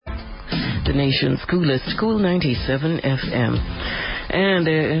the nation's coolest, Cool 97 FM.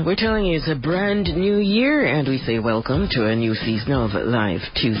 And we're telling you it's a brand new year, and we say welcome to a new season of Live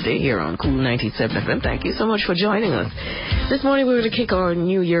Tuesday here on Cool 97 FM. Thank you so much for joining us. This morning we're going to kick our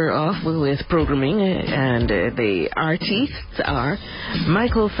new year off with programming, and the artists are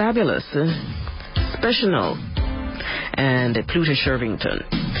Michael Fabulous, Special, and Pluto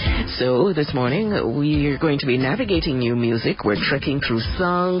Shervington. So this morning we're going to be navigating new music. We're trekking through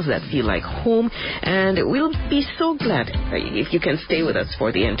songs that feel like home, and we'll be so glad if you can stay with us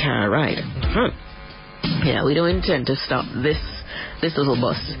for the entire ride. Yeah, we don't intend to stop this little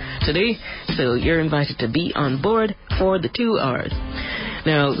bus today, so you're invited to be on board for the 2 hours.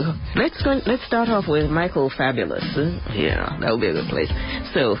 Now, let's start off with Michael Fabulous. Yeah, that'll be a good place.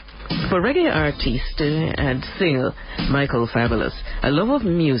 So, for reggae artist and singer Michael Fabulous, a love of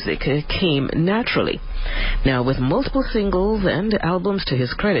music came naturally. Now, with multiple singles and albums to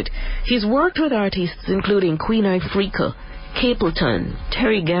his credit, he's worked with artists including Queen Ifrica, Capleton,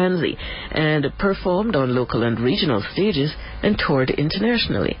 Terry Ganzi, and performed on local and regional stages and toured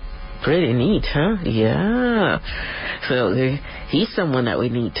internationally. Pretty neat, huh? Yeah. So he's someone that we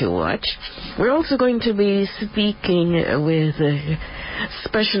need to watch. We're also going to be speaking with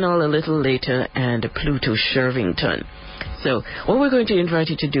Special a little later and Pluto Shervington. So what we're going to invite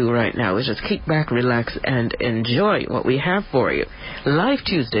you to do right now is just kick back, relax, and enjoy what we have for you. Live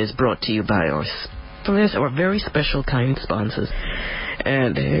Tuesday is brought to you by our very special kind sponsors.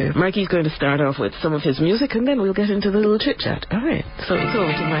 And Mikey's going to start off with some of his music, and then we'll get into the little chit-chat. All right, so it's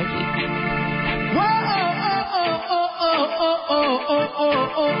over to Mikey.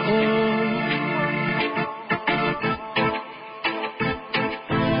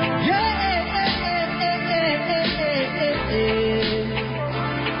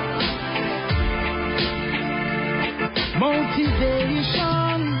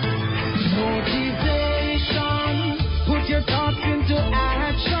 Motivation, put your thoughts into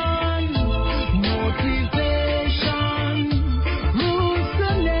action. Motivation rules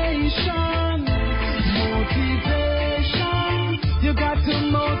the nation. Motivation, you got to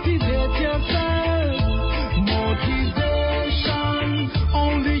motivate yourself. Motivation,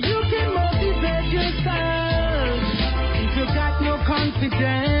 only you can motivate yourself. If you got no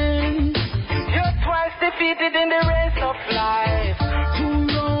confidence, you're twice defeated in the race of life. 2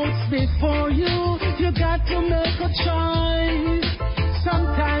 roads before you, you got to make a choice.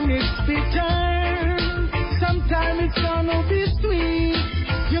 Sometimes it's bitter, sometimes it's gonna be sweet.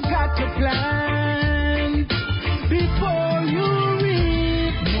 You got to plan before you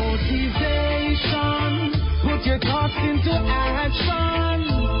reap. Motivation, put your thoughts into action.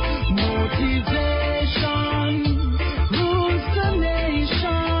 Motivation rules the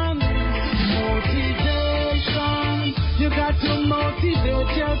nation. Motivation, you got to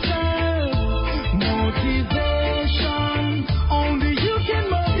motivate yourself. Motivation, only you can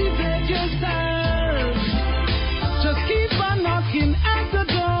motivate yourself. Just keep on knocking at the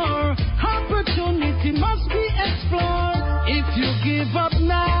door. Opportunity must be explored. If you give up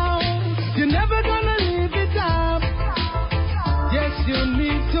now, you're never gonna live it up. Yes, you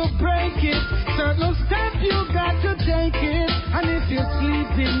need to break it. Certain steps you got to take it. And if you're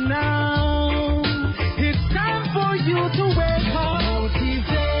sleeping now, it's time for you to wake up.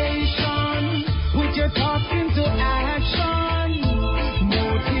 Motivation, put your thoughts into action.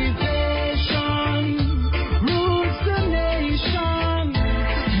 Motivation rules the nation.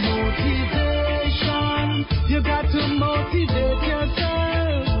 Motivation, you got to motivate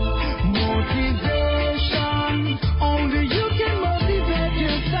yourself. Motivation, only you can motivate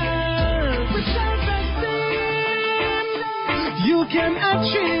yourself. With self-esteem, you can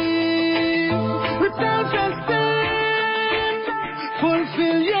achieve. With self-esteem,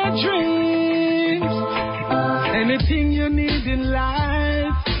 fulfill your dreams. Anything you need in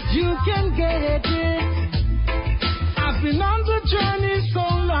life, you can get it. I've been on the journey so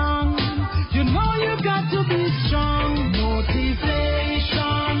long, you know you got to be strong.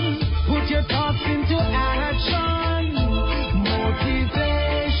 Motivation, put your thoughts into action.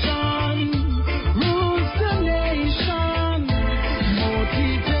 Motivation rules the nation.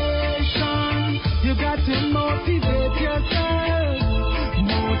 Motivation, you got to motivate yourself.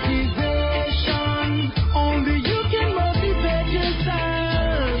 Motivation, only you can motivate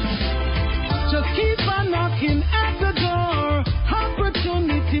yourself. Just keep on knocking at the door.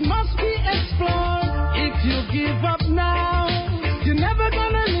 Opportunity must be explored. If you give up now, you're never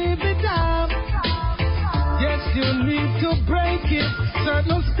gonna live it up. Yes, you need to break it.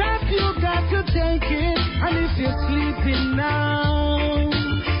 Certain steps you got to take it. And if you're sleeping now,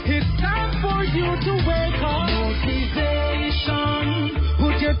 it's time for you to wake up. Motivation,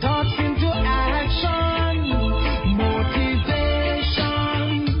 put your thoughts into action.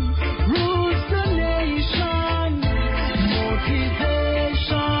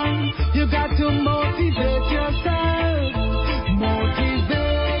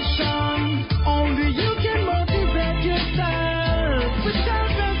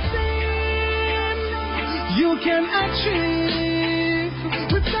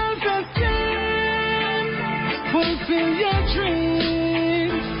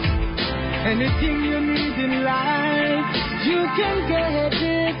 Anything you need in life, you can get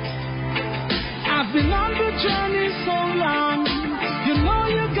it. I've been on the journey so long, you know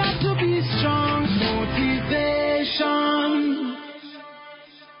you got to be strong. Motivation.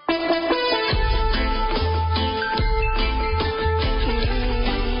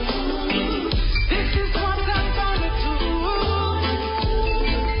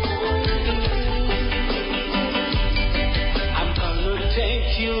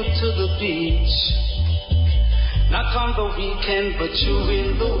 To the beach, not on the weekend, but you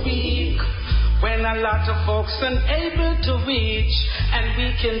in the week, when a lot of folks unable to reach, and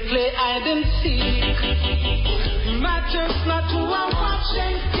we can play hide and seek. Matters not who I watch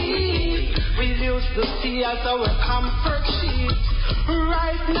and see. We use the sea as our comfort sheet.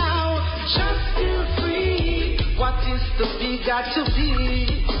 Right now, just feel free. What is the be got to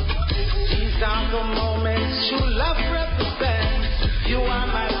be? These are the moments true love represents. You are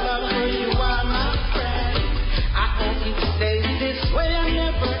my lover, you are my friend. I hope it stays this way and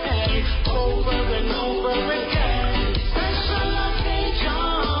never end, over and over again. Special occasion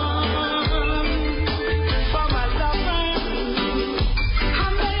for my lover. I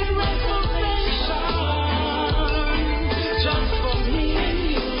made reservation just for me and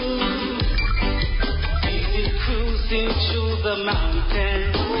you. We've been cruising through the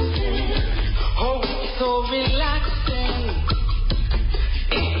mountains. Oh, it's so relaxing.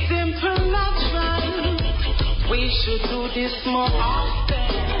 Simple, natural. We should do this more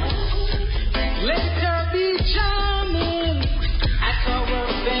often. Later be jamming at our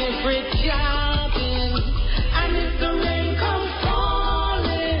favorite cabin. And if the rain comes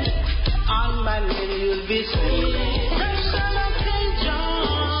falling on my name, you'll be singing. Special occasion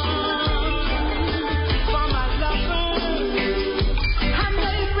for my lover. I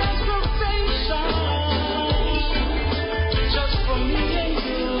made reservations just for me and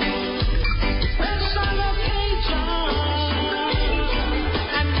you.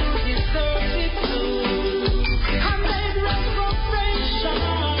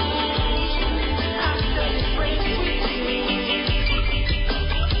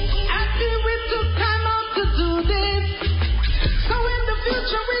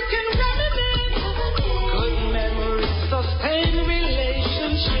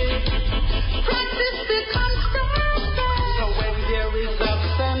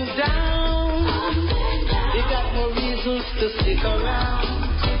 To stick around,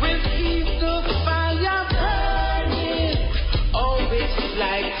 we'll keep the fire burning. Oh, it's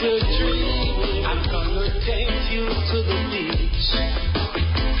like a dream. I'm gonna take you to the beach,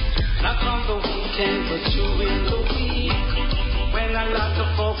 not on the weekend, but you in the week, when a lot of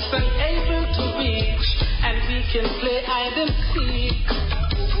folks unable to reach, and we can play hide and seek.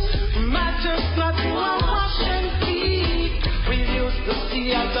 Matters not who I wash and feed. We use the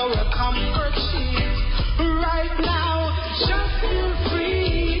sea as our comfort sheet. Right now, just feel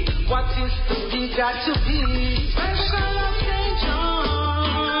free. What is the be got to be? Special occasion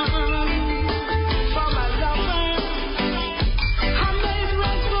for my lover. I made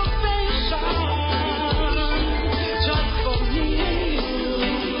reservations just for me and you.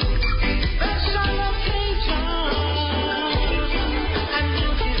 Special occasion, and you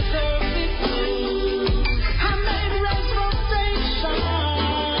deserve it too. I made reservations.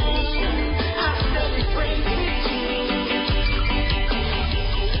 I celebrate with you.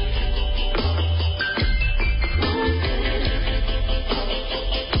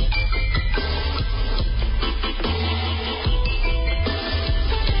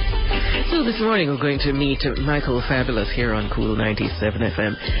 So this morning we're going to meet Michael Fabulous here on Cool 97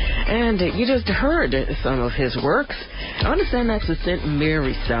 FM. And you just heard some of his works. I understand that's a St.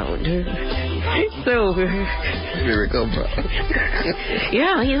 Mary sound. So, where we come from.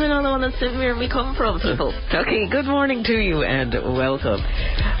 Yeah, he's another one that St. Mary we come from, people. Okay, good morning to you and welcome.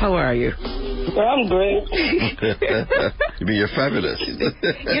 How are you? I'm great. You mean you're fabulous?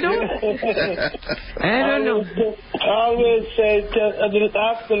 You know? I don't know. I always say,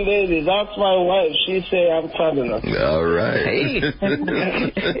 ask the lady, that's my wife. She say I'm fabulous. All right. Hey.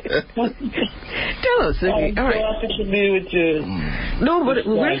 Tell us. I'm all right. happy to be with you. No, but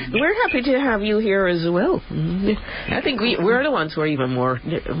we're happy to have you here as well. I think we're the ones who are even more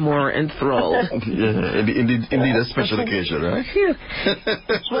enthralled. Yeah, indeed a special occasion, right? Yeah.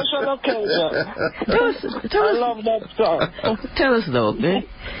 Special occasion. Tell us. I love that song. Tell us though,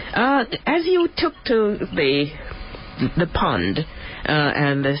 as you took to the pond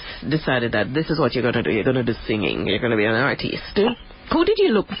and decided that this is what you're going to do. You're going to do singing. You're going to be an artist. Who did you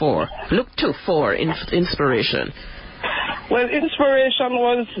look to for inspiration? Well, inspiration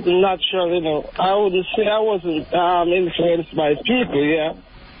was natural, you know. I wouldn't say I wasn't influenced by people, yeah.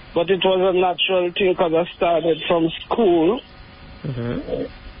 but it was a natural thing because I started from school,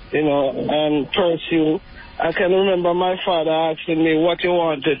 you know, and pursue. I can remember my father asking me what you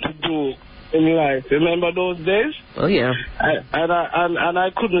wanted to do in life. Remember those days? Oh, yeah. And I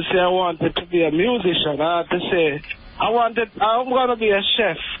couldn't say I wanted to be a musician. I had to say, I'm going to be a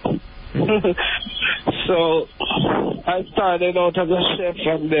chef. So I started out as a chef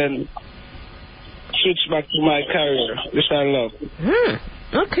and then switched back to my career, which I love.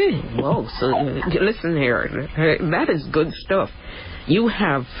 Okay. Whoa. So listen here. That is good stuff. You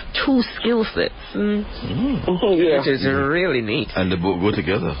have 2 skill sets, which is really neat. And they both go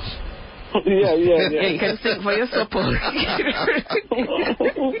together. Yeah. You can sing for your supper.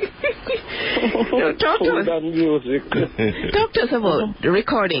 Talk to us. Music. Talk to us about the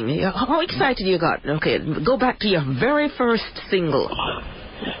recording. How excited you got? Okay, go back to your very first single.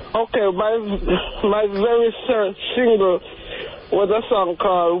 Okay, my very first single was a song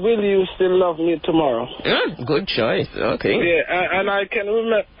called "Will You Still Love Me Tomorrow?" Good choice. Okay. Yeah, and I can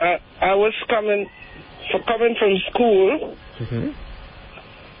remember I was coming from school,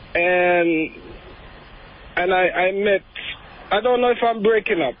 and I met. I don't know if I'm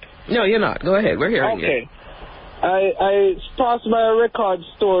breaking up. No, you're not. Go ahead. We're hearing you. Okay. I passed by a record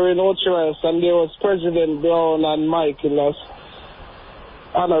store in Ocho, and there was President Brown and Michael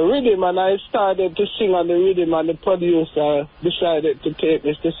on a rhythm, and I started to sing on the rhythm, and the producer decided to take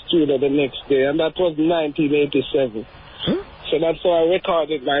me to the studio the next day, and that was 1987. So that's how I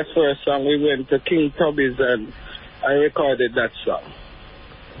recorded my first song. We went to King Tubby's, and I recorded that song.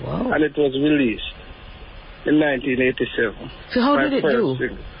 Wow. And it was released in 1987. So how did it do?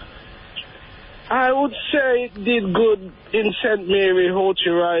 Single. I would say it did good in St. Mary, Hochi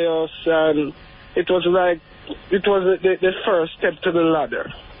Rios, and it was the first step to the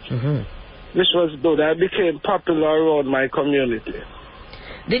ladder, which was good. I became popular around my community.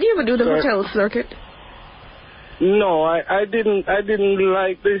 Did you ever do the hotel circuit? No, I didn't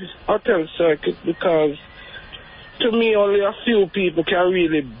like the hotel circuit because to me only a few people can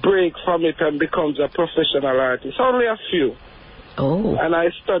really break from it and becomes a professional artist. Only a few. Oh. And I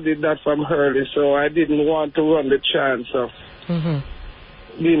studied that from early, so I didn't want to run the chance of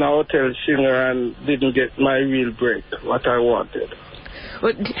being a hotel singer and didn't get my real break, what I wanted.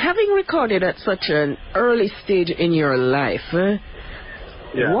 But having recorded at such an early stage in your life,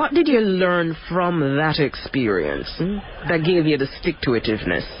 what did you learn from that experience that gave you the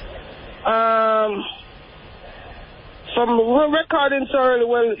stick-to-itiveness? From recording so early,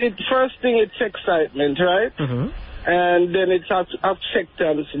 well, first thing it's excitement, right? And then it's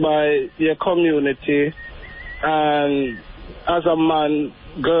acceptance by your community, and as a man,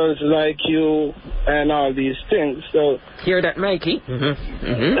 girls like you, and all these things. So hear that, Mikey?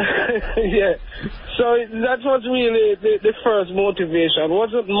 Yeah. So that was really the first motivation.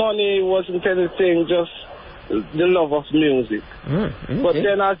 Wasn't money, wasn't anything, just the love of music. But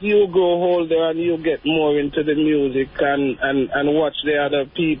then as you grow older and you get more into the music and watch the other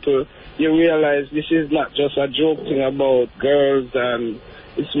people, you realize this is not just a joke thing about girls, and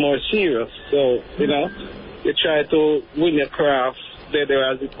it's more serious. So, you know, you try to win your craft better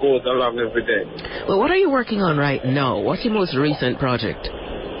as it goes along every day. Well, what are you working on right now? What's your most recent project?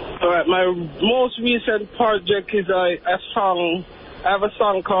 All right, my most recent project is I have a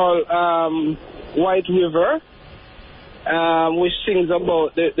song called White River, which sings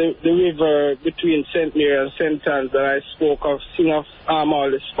about the river between St. Mary and St. Anne's that I spoke of, sing of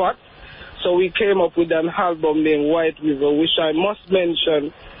all the spots. So we came up with an album named White River, which I must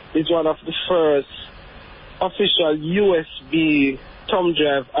mention is one of the first official USB thumb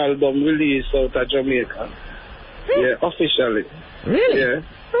drive album released out of Jamaica. Yeah, officially. Really? Yeah.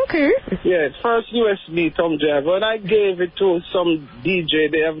 Okay. Yeah, first USB thumb drive. When I gave it to some DJ,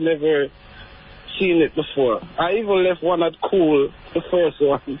 they have never seen it before. I even left one at Cool, the first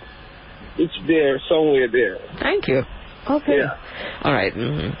one. It's there, somewhere there. Thank you. Okay. Yeah. All right.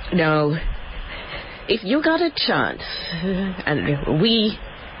 Now, if you got a chance and we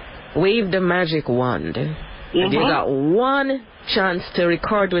waved a magic wand, and you got one chance to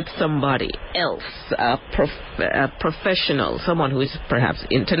record with somebody else, a professional, someone who is perhaps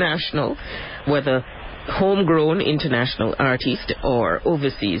international, whether homegrown international artist or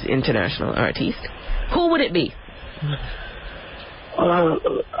overseas international artist, who would it be?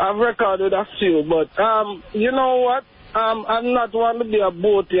 I've recorded a few, but you know what? I'm not one to be a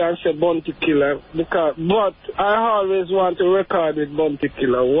boaty and say Bounty Killer, but I always want to record with Bounty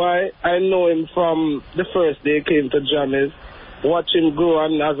Killer. Why? I know him from the first day he came to Jammies, watch him grow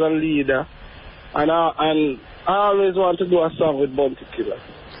as a leader, and I always want to do a song with Bounty Killer.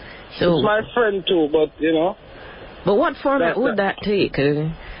 So, it's my friend too, but you know. But what format would that take?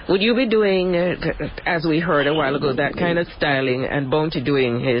 would you be doing, as we heard a while ago, that kind of styling, and Bounty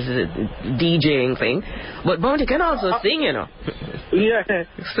doing his DJing thing? But Bounty can also sing, you know. Yeah.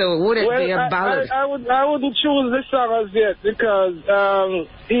 So would it be a ballad? I wouldn't choose the song as yet because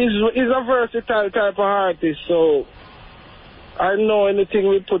he's a versatile type of artist. So I know anything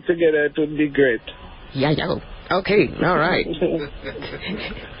we put together, it would be great. Yeah. Okay, all right.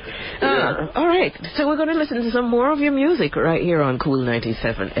 All right, so we're going to listen to some more of your music right here on Cool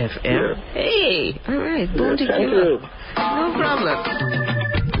 97 FM. Yeah. Hey, all right, Bounty Thank Killer. you. No problem.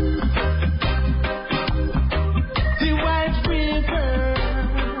 The White River.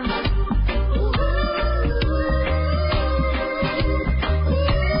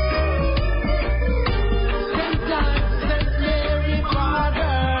 St. Mary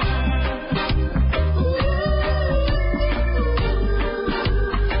Father.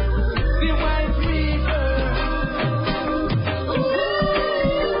 The White River.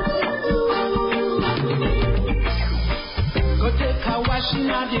 Go take a wash in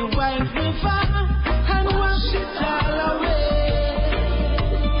the White River and wash it all away.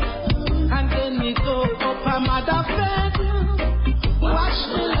 And then we go up a mother bed, wash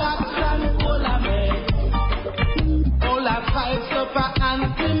the locks and all of it. All our pipes up a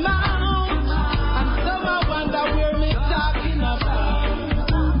anti-mount. And some I wonder where me talking about.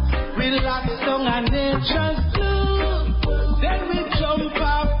 Relax down and nature's blue. Then we jump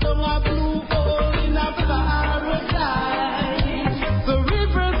off down a blue hole in a paradise. The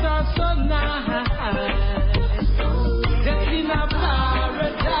rivers are so nice. Yes, in a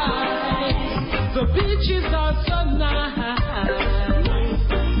paradise. The beaches are so nice.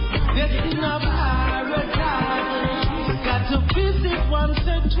 Yes, in a paradise. Got to visit once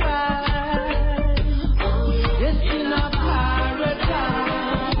or twice. Yes, in a paradise.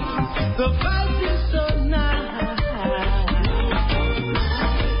 The vibe is so nice.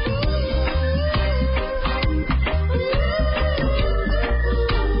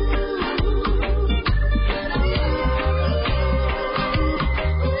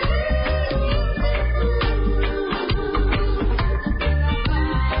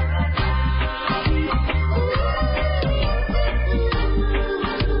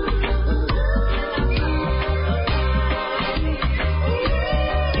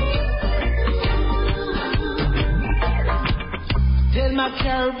 Tell my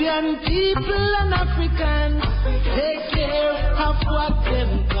Caribbean people and Africans, take care of what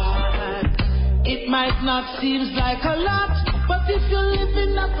them got. It might not seem like a lot, but if you live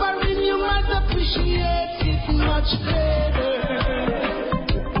in a foreign, you might appreciate it much better.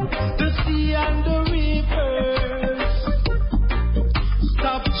 The sea and the rivers,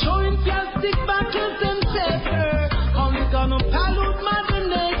 stop showing plastic bottles and paper. Only gonna pollute Mother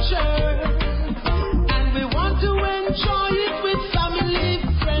Nature. And we want to enjoy it with family,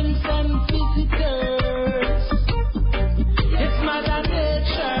 friends, and visitors. It's Mother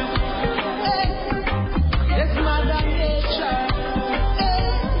Nature. Hey. It's Mother Nature.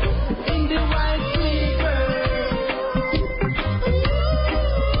 Hey. In the White River.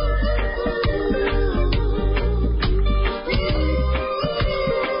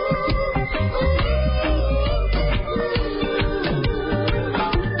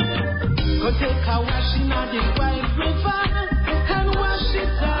 Go take a wash in the White River and wash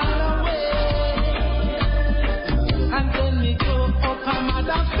it all away. And then we go up a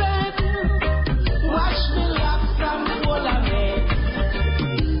mother bed, wash the locks and all of it.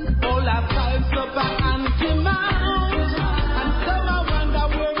 All our pipes up a anti-mount. And some I wonder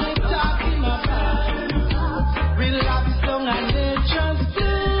where we talking about. Relax down and nature's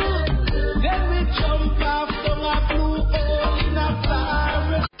still. Then we jump off down a blue hole in a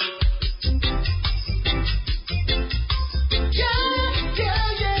paradise.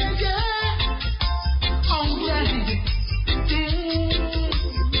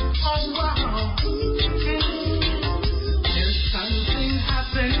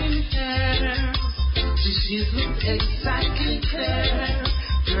 Exactly clear.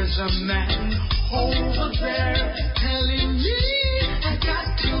 There's a man over there telling me I got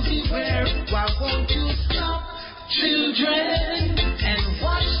to beware. Why won't you stop, children, and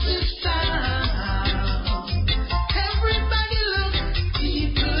watch this sound? Everybody look,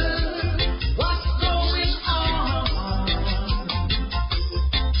 people, what's going on?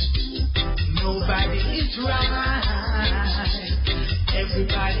 Nobody is right.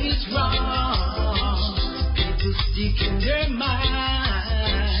 Everybody's wrong. Stick in their mind,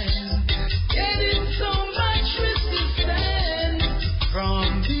 getting so much resistance from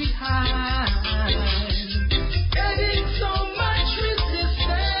behind, getting so much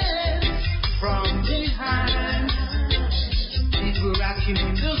resistance. rocking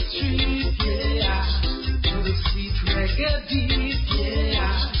in the street, yeah. To the sweet reggae beat,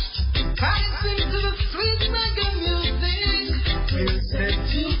 yeah. Dancing to the sweet reggae music will set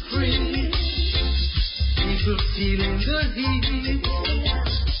you free. People feeling the heat.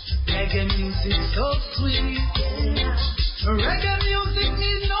 Reggae music so sweet. Reggae music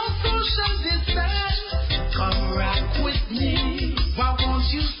needs no social distance. Come rock with me. Why won't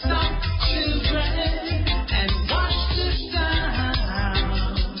you stop, children, and watch this sound?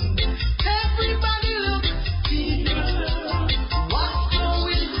 Everybody look deeper. What's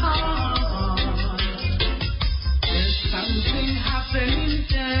going on? There's something happening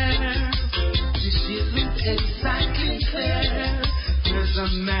there. This isn't exactly clear. There's a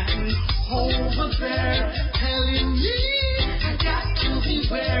man over there telling me I got to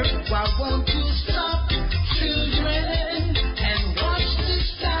beware. Why won't you stop, children, and watch this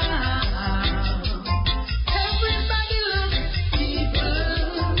sound? Everybody look deeper.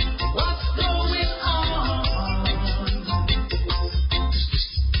 What's going on?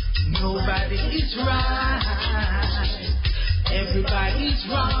 Nobody is right. Everybody's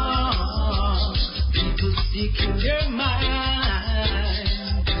wrong. People speaking their mind.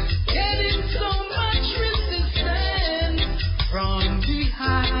 Getting so much resistance from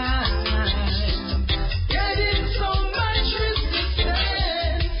behind. Getting so much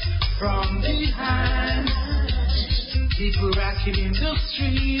resistance from behind. People rocking in the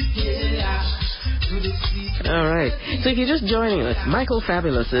street, yeah. To the street. All right. So if you're just joining us, Michael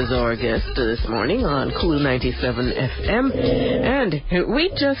Fabulous is our guest this morning on Cool 97 FM. And we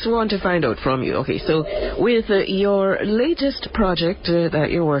just want to find out from you. Okay, so with your latest project that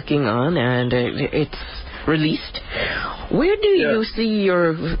you're working on and it's released, where do you see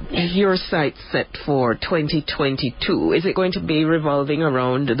your sights set for 2022? Is it going to be revolving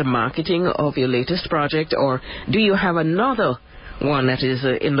around the marketing of your latest project, or do you have another one that is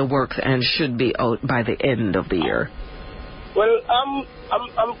in the works and should be out by the end of the year? Well,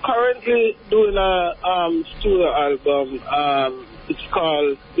 I'm currently doing a studio album. It's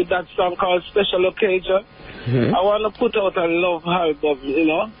called, with that song called Special Occasion. Mm-hmm. I want to put out a love album, you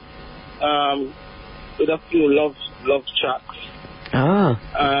know, with a few love tracks.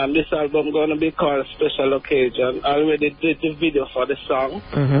 This album going to be called Special Occasion. I already did the video for the song.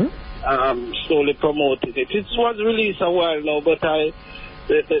 Mm-hmm. Slowly promoting it. It was released a while now, but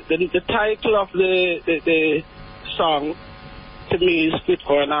the title of the song to me is fit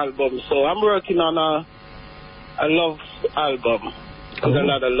for an album. So I'm working on a love album with a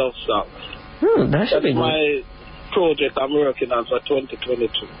lot of love songs. That's my project I'm working on for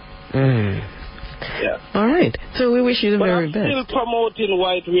 2022. Yeah. All right. So we wish you the very best. I'm still promoting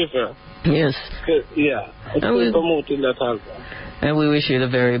White River. Yes. Yeah. I'm still promoting that album. And we wish you the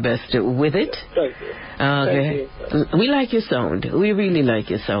very best with it. Thank you. Okay. Thank you. We like your sound. We really like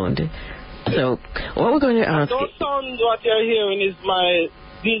your sound. So, what we're going to ask... Those sounds, what you're hearing is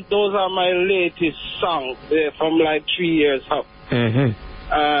those are my latest songs. They're from like 3 years up. Mm-hmm.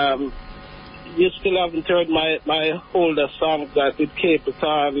 You still haven't heard my older songs that with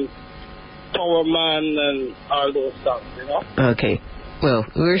Capitan, Power Man, and all those songs, you know? Okay. Well,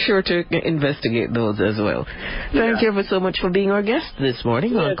 we're sure to investigate those as well. Thank you ever so much for being our guest this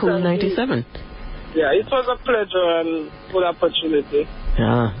morning on Cool 97. Yeah, it was a pleasure and good opportunity.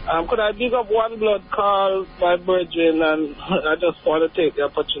 Could I dig up One Blood call my virgin, and I just want to take the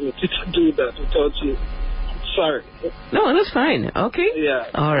opportunity to do that without you. Sorry. No, that's fine. Okay.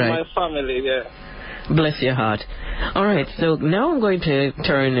 Yeah. All right. My family, yeah. Bless your heart. All right, so now I'm going to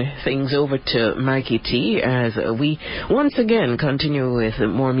turn things over to Mikey T as we once again continue with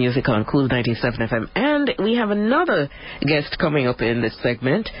more music on Cool 97 FM. And we have another guest coming up in this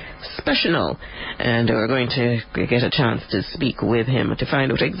segment, Special. And we're going to get a chance to speak with him to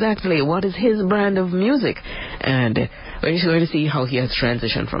find out exactly what is his brand of music. And we're just going to see how he has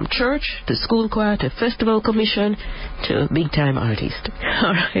transitioned from church to school choir to festival commission to big-time artist.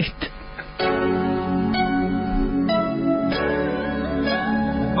 All right.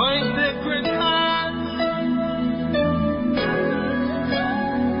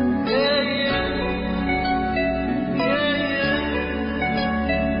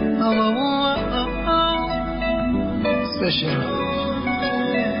 Special.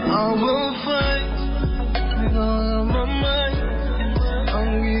 I will fight with all of my might. I'm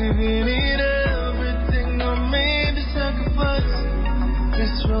giving it everything. I made the sacrifice.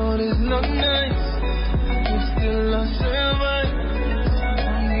 This road is not nice, but still I survive.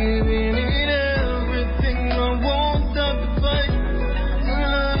 I'm giving it everything. I won't stop the fight till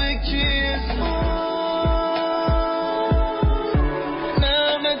the victory is won.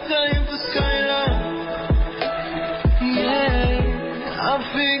 Now the time for skyline. Yeah, I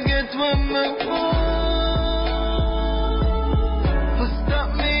forget when my phone. But stop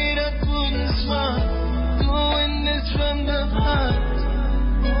me, that wouldn't smile. Doing this from the heart.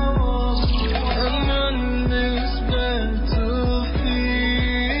 And on this battlefield,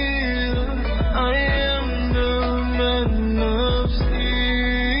 I am the man of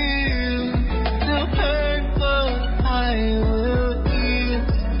steel. The hurt, but I will eat.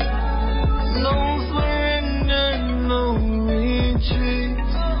 No surrender, no retreat.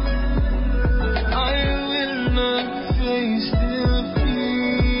 I will not face defeat.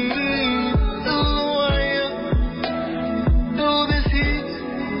 Though I am, though this heat.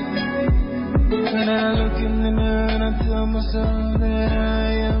 When I look in the mirror and I tell myself that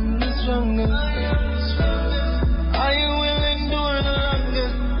I am the strongest, I will endure the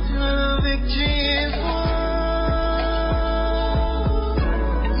longest till the victory is won.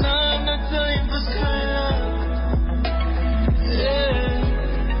 Now the time for silence. Yeah,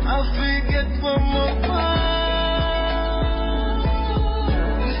 I forget one more part.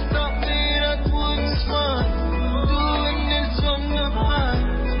 You stop me, that wouldn't smart. Doing this from the heart.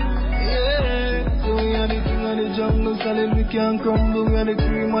 Yeah, so we are the king of the jungle, solid we can't crumble. We are the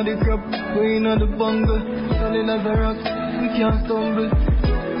cream of the crop, we in the bungle. Solid as a rock, we can't stumble.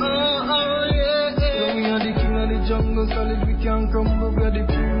 Oh, yeah. So we are the king of the jungle, solid we can't crumble. We are the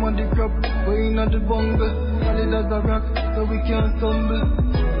cream of the crop, we in the bungle. Solid as a rock, so we can't stumble.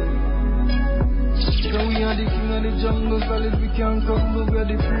 So we are the king of the jungle, solid we can't crumble. We are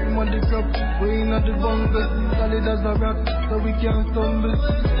the cream of the crop, we in the bungle. Solid as a rock, so we can't stumble.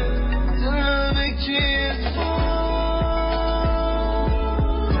 Till the victory is won.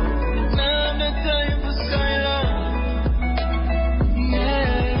 Now the time for silence.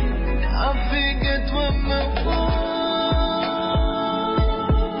 Yeah, I forget when my phone.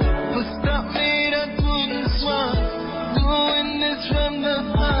 But stop me, that wouldn't swap. Doing this from the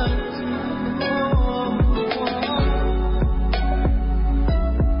heart.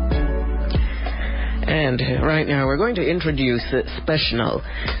 And right now we're going to introduce Special.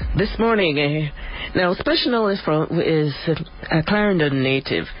 This morning, now Special is a Clarendon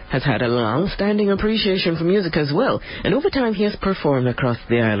native, has had a long-standing appreciation for music as well, and over time he has performed across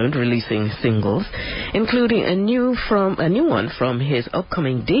the island, releasing singles, including a new one from his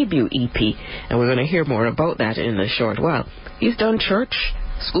upcoming debut EP, and we're going to hear more about that in a short while. He's done church,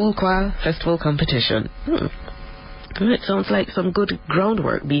 school choir, festival competition. It sounds like some good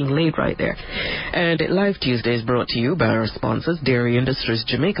groundwork being laid right there. And Live Tuesday is brought to you by our sponsors, Dairy Industries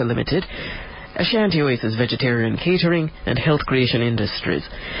Jamaica Limited, Ashanti Oasis Vegetarian Catering, and Health Creation Industries.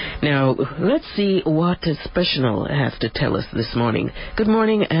 Now, let's see what Special has to tell us this morning. Good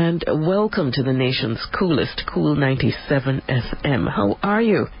morning and welcome to the nation's coolest, Cool 97 FM. How are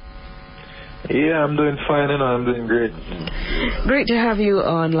you? Yeah, I'm doing fine and I'm doing great. Great to have you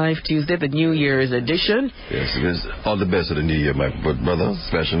on Live Tuesday, the New Year's edition. Yes, it is all the best of the new year, my brother.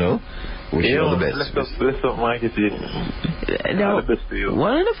 Special. Wish you all the best. Bless up, Mike. Now, all the best to you.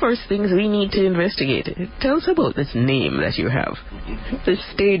 one of the first things we need to investigate, tell us about this name that you have, this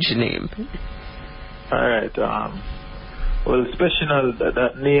stage name. All right. Well, Special,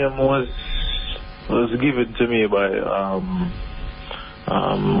 that name was given to me by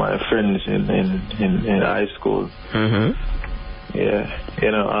my friends in high school. Mm-hmm. Yeah,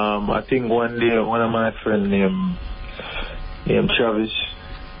 I think one day one of my friends named Travis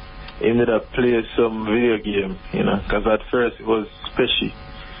ended up playing some video game, because at first it was Special,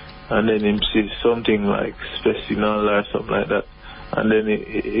 and then he said something like Special or something like that, and then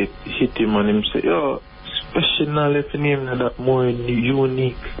it hit him and he said, yo, Special, if you name that more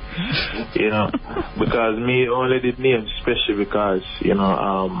unique, because me only did name Special because,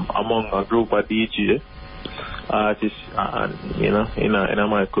 among a group of DJ artists, in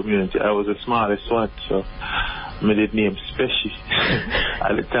my community, I was the smallest one, so I did name Special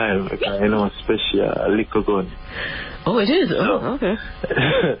at the time, because, Special, a liquor gun. Oh, it is? Oh, okay.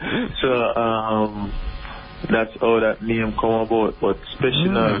 So, that's how that name come about. But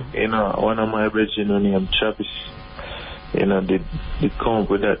Special, one of my brethren named Travis, did come up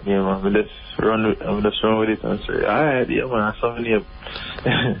with that name. I'm just run with it and say, alright, yeah, man, that's some name.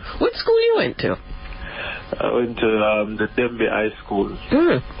 What school you went to? I went to the Dembe High School.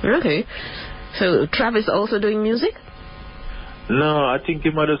 Okay. So Travis also doing music? No, I think he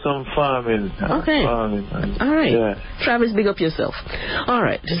might do some farming. Okay. Farming. All right. Yeah. Travis, big up yourself. All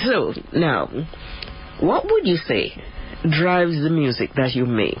right. So now, what would you say drives the music that you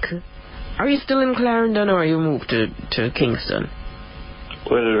make? Are you still in Clarendon or you moved to Kingston?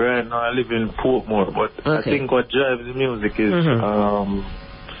 Well, right now I live in Portmore, but okay. I think what drives the music is,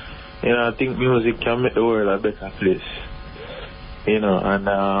 I think music can make the world a better place. you know, and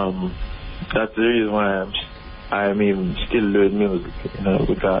that's the reason why I'm even still doing music, you know,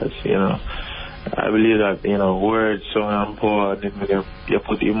 because, you know, I believe that, you know, words so important, when you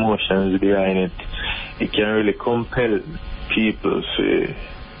put emotions behind it, it can really compel people to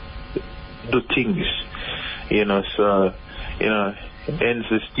do things, you know, so, you know, hence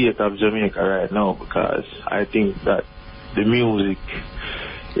the state of Jamaica right now, because I think that the music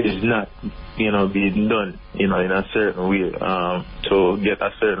is not, you know, being done, you know, in a certain way to get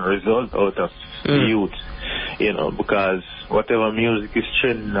a certain result out of the youth, you know, because whatever music is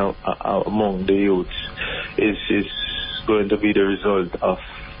trending now among the youth is going to be the result of,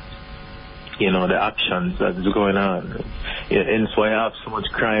 you know, the actions that is going on. Yeah, and so I have so much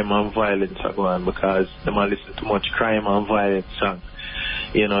crime and violence going on, because they might listen to much crime and violence songs.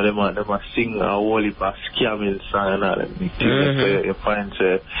 You know, they might sing a whole heap of scamming song and all that. So you find,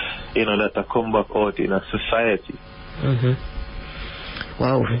 you know, that I come back out in a society.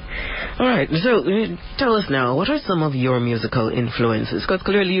 Wow. All right. So tell us now, what are some of your musical influences? Because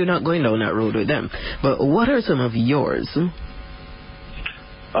clearly you're not going down that road with them. But what are some of yours?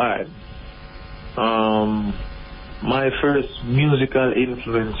 All right. My first musical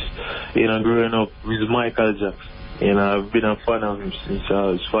influence, you know, growing up was Michael Jackson. You know, I've been a fan of him since I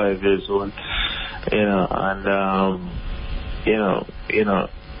was 5 years old. You know, and you know,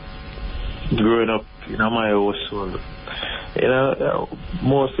 growing up in my household, you know,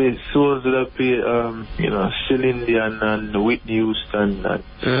 mostly souls that play, you know, Celine Dion and Whitney Houston and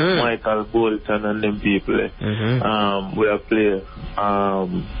Michael Bolton and them people. We have played,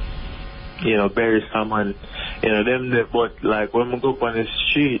 you know, Barry Salmon, you know, them, but like when we go up on the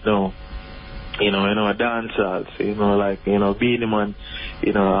street now, you know, dance halls, you know, like, you know, Beenie Man,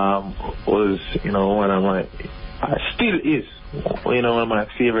 you know, was, you know, one of my, still is, you know, one of my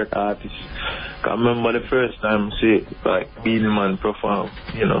favorite artists. I remember the first time I see, like, Beenie Man perform,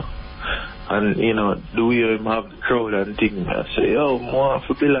 you know, and, you know, the way him have the crowd and things, I say, yo, I want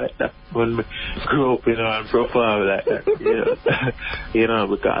to be like that when we grow up, you know, and perform like that, you know, you know,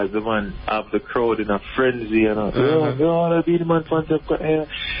 because the man have the crowd in a frenzy, you know, you want to be the man fans up,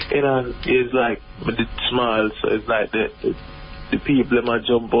 you know, it's like, with the smile, so it's like the people that might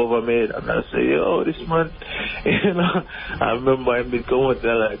jump over me and I say, yo, this man, you know, I remember him been coming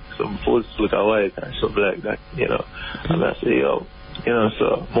there like some folks with a white and something like that, you know, and I say, yo, you know,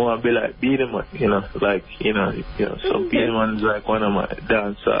 so more be like Beenie Man, you know, like, you know, so Beenie Man is like one of my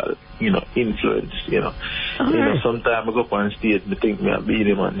dancehall, you know, influence, you know. You know, sometimes I go up on stage and think me a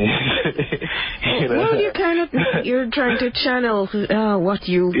Beenie Man. You know? Well, you're trying to channel what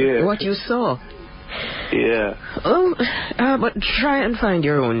you saw. Yeah. Oh, but try and find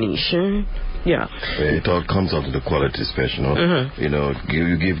your own niche. Yeah. It all comes out of the quality special, you know.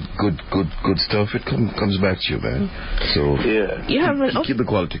 You give good stuff, it comes back to you, man. So you keep the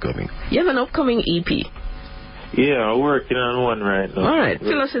quality coming. You have an upcoming EP. Yeah, I'm working on one right now. All right,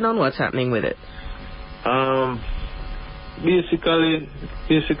 fill us in on what's happening with it. Basically,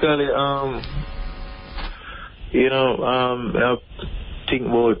 you know, I think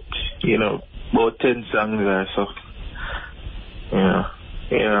about, you know, about 10 songs or so.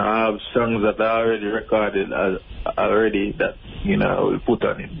 You know, I have songs that I already recorded already that, you know, I will put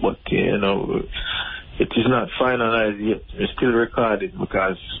on it, but, you know, it is not finalized yet. It's still recorded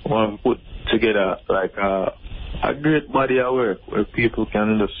because I want to put together like a great body of work where people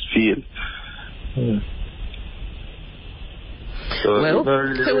can just feel. So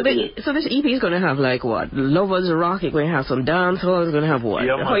this EP is going to have like what? Lovers Rock, it's going to have some dancehall, it's going to have what?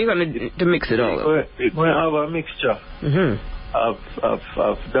 Yeah, how are you going to mix it all up? It's going to have a mixture of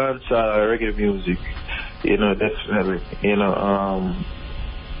dancehall, reggae music, you know, definitely, you know,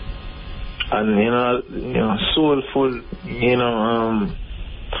 and you know, soulful, you know,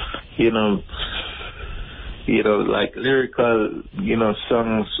 like lyrical, you know,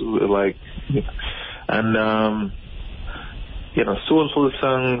 songs, like, and you know, soulful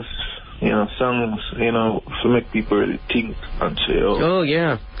songs, you know, to make people really think and say, oh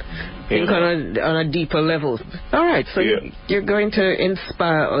yeah, think on a deeper level. All right, so you're going to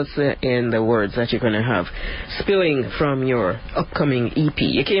inspire us in the words that you're going to have spilling from your upcoming EP.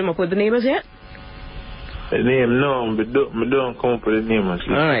 You came up with the name as yet? The name, no, we don't come up with the name as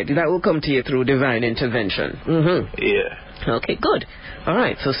yet. All right, that will come to you through divine intervention. Yeah. Okay, good. All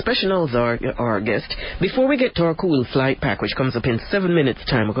right, so Special Knowles are our guest. Before we get to our cool flight pack, which comes up in 7 minutes'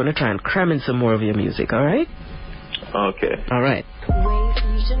 time, we're going to try and cram in some more of your music, all right? Okay. All right. Wave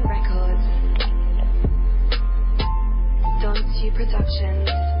Fusion Records. Don'tu Productions.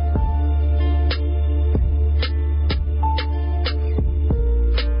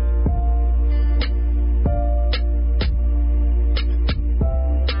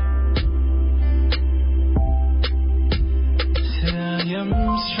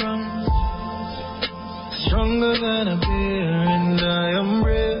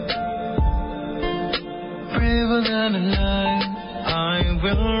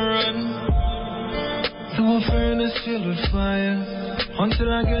 So my furnace filled with fire.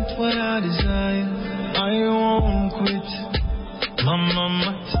 Until I get what I desire, I won't quit. My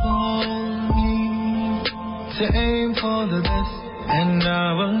mama told me to aim for the best, and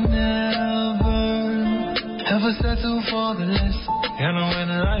I will never ever settle for the less. And when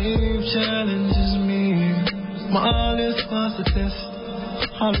life challenges me, my all is past the test.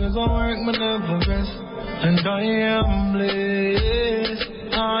 Always gonna work, but never rest. And I am blessed.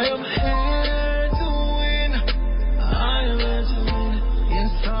 I am here to win. I am here to win.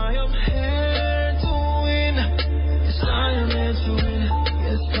 Yes, I am here to win. Yes, I am here to win.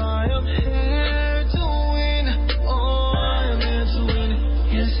 Yes, I am here to win. Oh, I am here to win.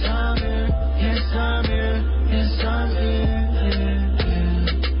 Yes, I'm here. Yes, I'm here. Yes, I'm here.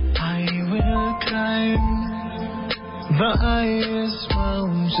 I will climb the highest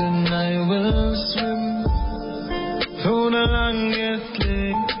mountain. I will swim through the longest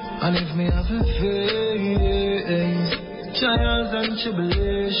lake. And if me have to face trials and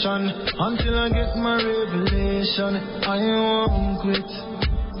tribulation, until I get my revelation, I won't quit.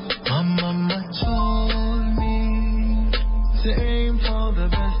 My mama told me to aim for the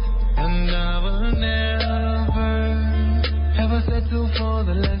best, and I will never ever settle for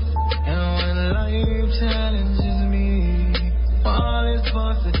the less. And when life challenges me, all is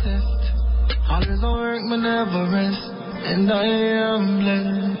past the test. Always I work, but never rest. And I am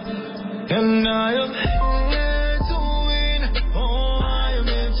blessed. And I am here to win. Oh, I am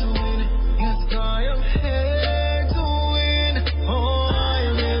here to win. Yes, I am here to win. Oh, I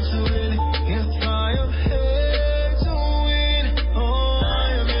am here to win. Yes, I am here to win. Oh, I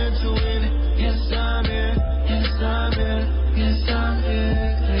am here to win. Yes, I'm here. Yes, I'm here. Yes, I'm here.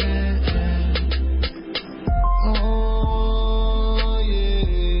 Oh,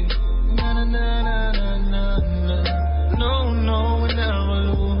 yeah. Na na na na na na na. No, no, we never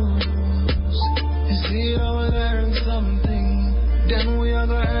lose. You see, I will earn something. Then we are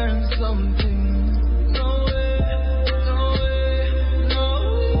gonna earn something. No way, no way, no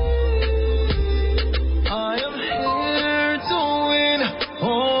way. I am here to win.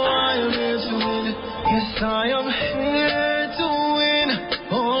 Oh, I am here to win. Yes, I am here to win.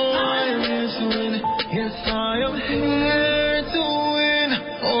 Oh, I am here to win. Yes, I am here to win.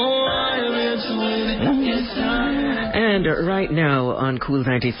 Oh, I am here to win. Yes, I am. And right now on Cool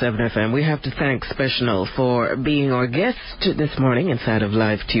 97 FM, we have to thank Special for being our guest this morning inside of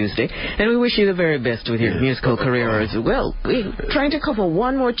Live Tuesday. And we wish you the very best with your musical career as well. We're trying to cover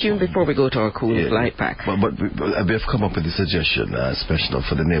one more tune before we go to our Cool Flight Pack. But we've come up with a suggestion, Special,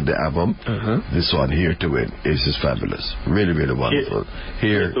 for the name of the album. This one, Here to Win, is just fabulous. Really, really wonderful.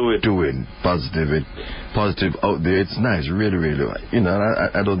 Here to Win. Positive out there. It's nice. Really, really. You know,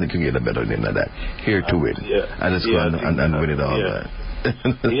 I don't think you get a better name than that. Here to Win. And it's going and win it all.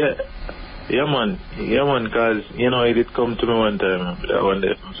 Yeah, man, because, you know, it did come to me one time. I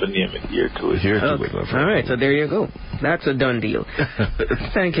wonder if I'm to name it Here to Win. Here to Win, my friend. All right, so there you go. That's a done deal.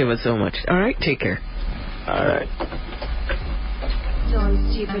 Thank you so much. All right, take care. All right. Dawn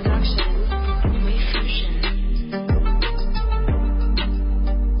Stu Productions. Wave Fusion.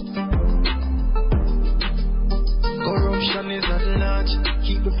 Corruption is at large.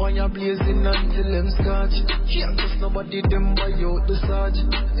 Keep the fire blazing until them scotch. Can't trust nobody, them buy out the sarge.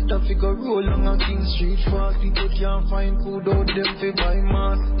 Let a figure roll on King Street fast. People can't find food out them fi buy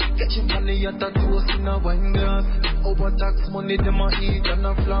mass. Catching money at a toast in a wine glass. Overtax money them a eat and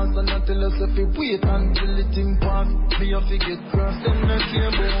a floss. And I tell us if we wait until the thing pass. Me a fi get cross, them not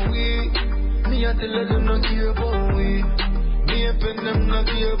care about we. Me a tell them not care about we. Me a pen them not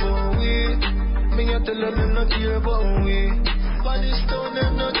care about we. Me a tell them not care about we. Spanish town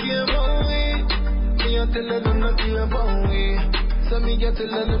them not care about we. Me a tell them not care about we. So me a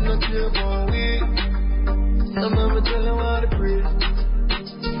tell them not care about we. I'm never tell them how to pray.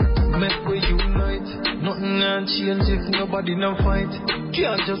 Make we unite. Nothing can change if nobody no fight.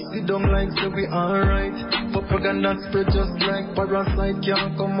 Can't just sit down like say we alright. Propaganda spread just like parasite.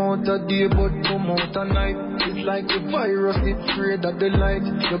 Can't come out a day but come out a night. It's like a virus, it's afraid of the light.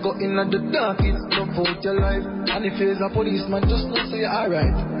 You go in at the dark, it's tough out your life. And if you're a policeman, just know say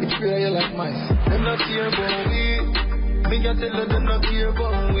alright. It's fear you like mice. Them not care about we. Me a tell them not care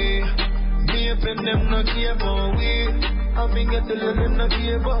about we. Me a pen them not care about we. And me a tell them not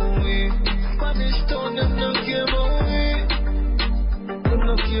care about we. Spanish town them not care about we. Them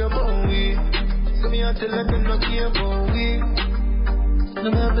not care about we. So me a tell them not care about we.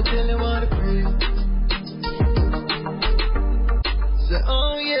 Them have to tell you how to pray. Say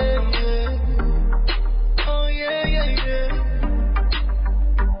oh yeah yeah. Oh yeah yeah yeah.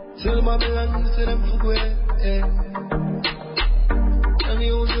 Tell Babylon say them for go. I'm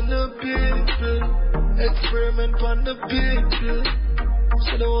using the people. experiment on the people.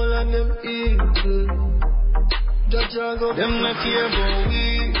 So the whole of them evil. Judge go. Them not care about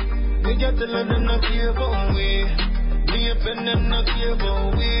we. Me get to let them not care about we. Me up and them not care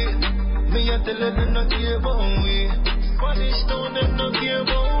about we. Me get to let them not care about we. Spanish town them not care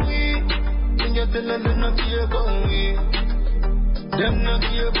about we. Me get to let them not care about we. Them not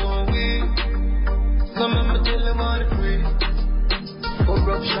care about we. Some of them tell them all the free.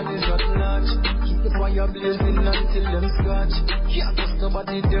 Corruption is at large. Keep the fire blazing until them scotch. Can't trust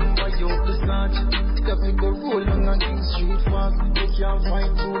nobody, them buy out the snatch. Step in the roll on a King Street fast. They can't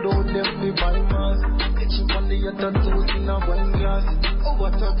find food out them, we buy mask. They chip on the other toes in a wine glass.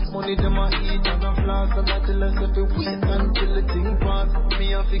 Overtax money, them a eat and a flask. And I tell us if we wait until the thing pass.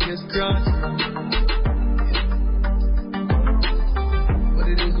 Me have to get scratched. But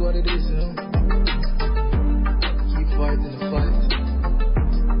it is what it is, you know. Keep fighting the fight.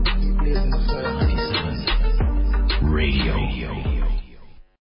 Radio.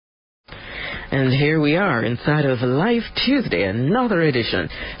 And here we are inside of Live Tuesday, another edition.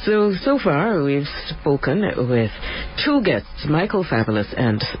 So far we've spoken with two guests, Michael Fabulous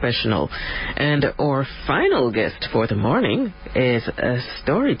and Special. And our final guest for the morning is a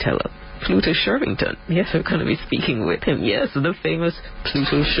storyteller, Pluto Shervington. Yes, we're going to be speaking with him. Yes, the famous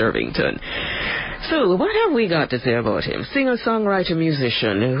Pluto Shervington. So, what have we got to say about him? Singer-songwriter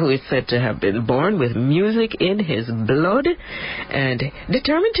musician who is said to have been born with music in his blood and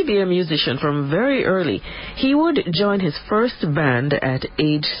determined to be a musician from very early. He would join his first band at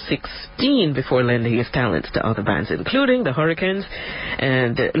age 16 before lending his talents to other bands, including the Hurricanes,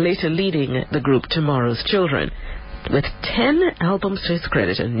 and later leading the group Tomorrow's Children. With 10 albums to his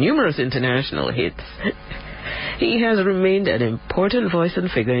credit and numerous international hits, he has remained an important voice and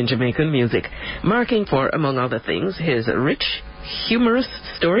figure in Jamaican music, marking for, among other things, his rich, humorous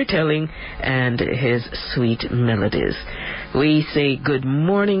storytelling and his sweet melodies. We say good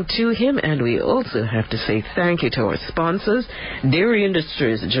morning to him, and we also have to say thank you to our sponsors, Dairy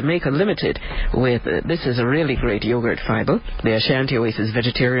Industries Jamaica Limited, with this is a really great yogurt fiber, the Ashanti Oasis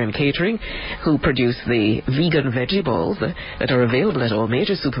Vegetarian Catering, who produce the vegan veggie balls that are available at all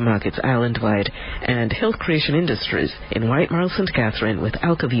major supermarkets island-wide, and Health Creation Industries in White Marl, St. Catherine, with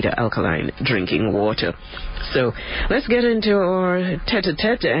Alcavita Alkaline Drinking Water. So let's get into our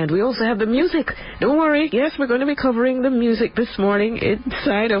tete-a-tete, and we also have the music. Don't worry, yes, we're going to be covering the music this morning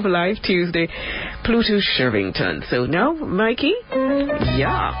inside of Live Tuesday. Pluto Shervington. So now, Mikey?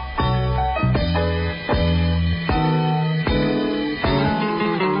 Yeah.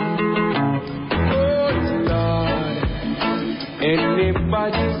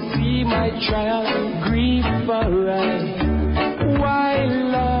 Anybody see my trial and grief alright? Why,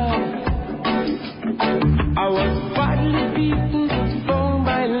 Lord? I was badly beaten, stoned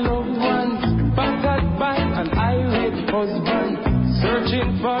by loved ones, battered by an irate husband,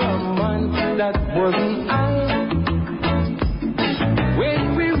 searching for a man that wasn't I.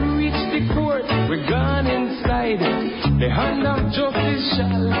 When we reach the court, we're gone inside. The hand of justice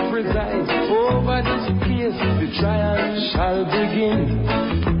shall preside over this case. The trial shall begin.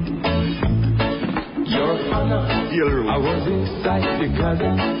 Your Honor, I was inside the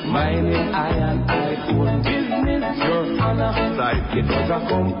closet, minding I own business. Your Honor, it was a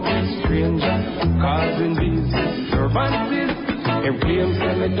complete stranger causing these disturbances. And claims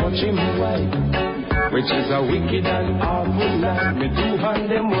that me touch him wife, which is a wicked and awful lie. Me two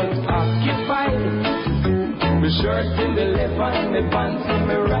hand them was occupied. Me shirt in the left and me pants in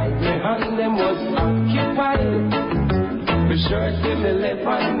the right. Me hand them was occupied. Me shirt in the left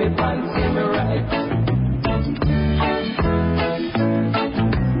and me pants in the right.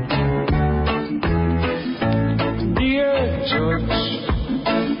 Dear Judge,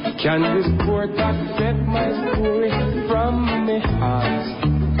 can this court accept my story from my heart?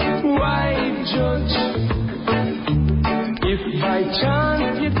 Why, Judge, if by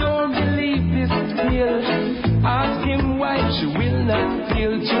chance you don't believe this tale, ask him why she will not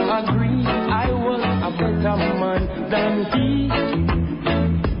fail to agree I was a better man than he.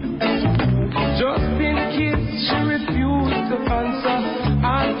 Just in case she refused to answer,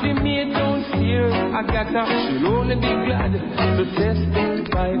 ask him me don't fear Agatha, she'll only be glad to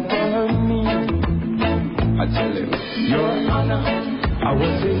testify for me. I tell him, Your Honor, I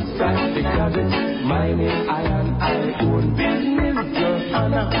was inside the closet, minding I own business. Your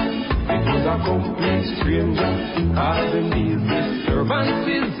Honor, it was a complete stranger causing these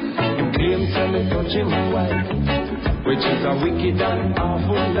disturbances. He claims to me touch him wife, which is a wicked and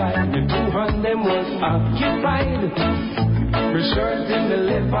awful lie. The two hand them was occupied. My shirt in the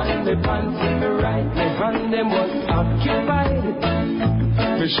left and my pants in the right. My hand them was occupied.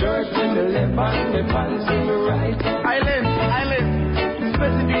 My shirt in the left and my pants in the right. Island.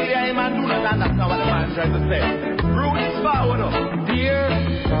 Specifically, I man do not understand what the man trying to say. Roots forward up. Dear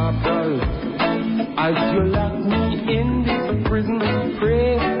Corporal, as you lock me in this prison,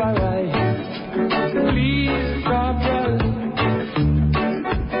 pray for I. Please, Corporal,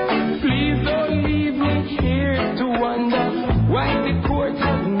 please don't leave me here to wonder why the court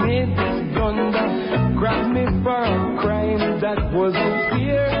has made this blunder. Grab me for a crime that wasn't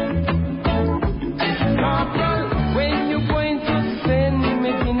here. Corporal, when you going to send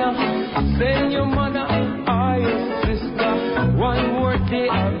me dinner, send your mother or your sister. One more day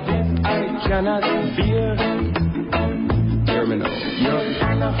of this I cannot bear. Hear me now, Your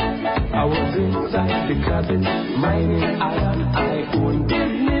Honor. I was inside the closet, minding I own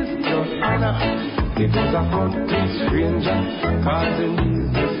business, Your Honor. It was a complete stranger causing these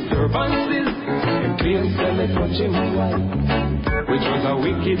disturbances. And claims that me touching my wife, which was a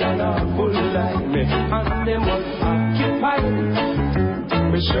wicked and awful lie. Me and them was occupied.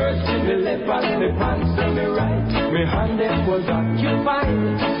 My shirt in the left and my pants in the right. My hand them was occupied.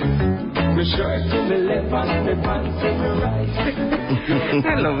 My shirt in the left and my pants in the right.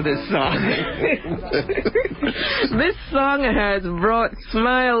 I love this song. This song has brought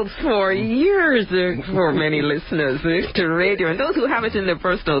smiles for years for many listeners to radio and those who have it in their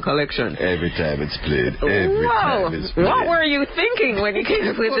personal collection. Every time it's played. Every time it's played. What were you thinking when you came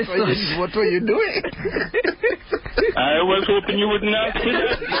up with this song? What were you doing? I was hoping you wouldn't ask me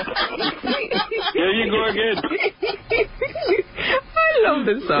that. Here you go again. I love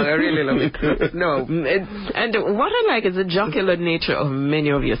this song. I really love it. No, and what I like is the jocular nature of many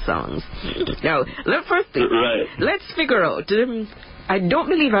of your songs. Now, let's figure out. I don't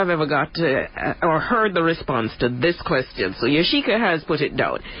believe I've ever got or heard the response to this question. So Yashika has put it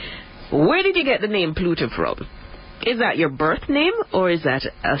down. Where did you get the name Pluto from? Is that your birth name or is that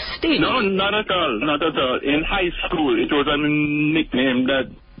a stage name? No, not at all. Not at all. In high school, it was a nickname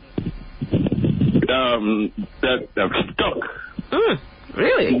that stuck.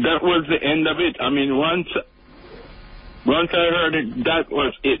 Really? That was the end of it. I mean, once I heard it, that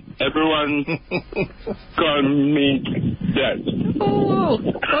was it. Everyone called me that. Oh,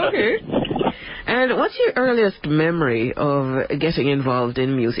 okay. And what's your earliest memory of getting involved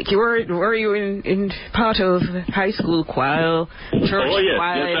in music? Were you in part of high school choir, church choir? Oh, yes,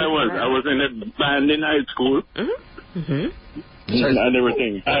 I was. I was in a band in high school. And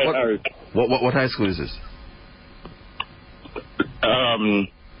everything. What high school is this?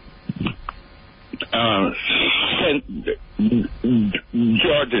 St.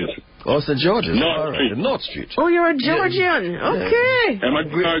 George's. Oh, St. George's. North Street. North Street. Oh, you're a Georgian. Yeah. Okay. I'm a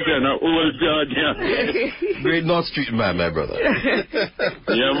Georgian, an old Georgian. Great North Street man, my brother.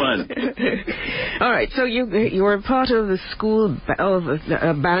 Yeah, man. All right, so you were part of the school, of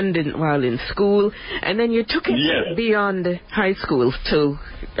a band while in school, and then you took it beyond high school to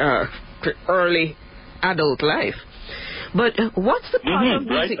early adult life. But what's the part of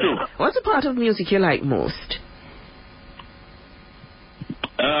music? What's the part of music you like most?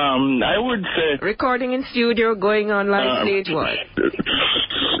 I would say recording in studio, going on live stage. What?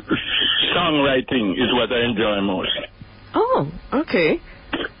 Songwriting is what I enjoy most. Oh, okay.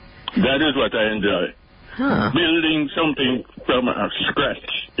 That is what I enjoy. Building something from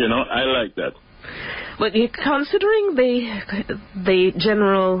scratch. I like that. But considering the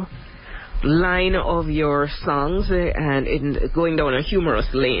general line of your songs and in going down a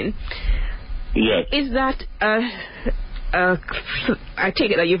humorous lane, is that I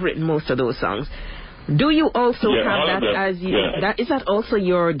take it that you've written most of those songs. Do you also have that as is that also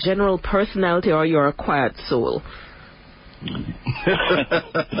your general personality or your acquired soul?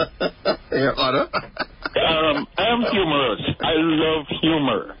 Your Honor. I am humorous. I love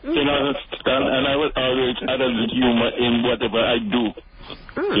humor. You know, and I will always add a little humor in whatever I do.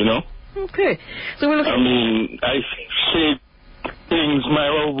 You know. Okay. So we're looking. I mean, I say things my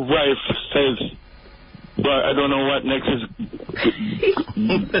old wife says, but I don't know what next is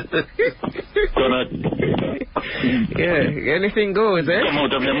gonna. Yeah, anything goes, eh? Come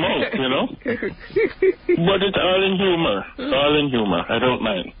out of your mouth, you know. But it's all in humor. All in humor. I don't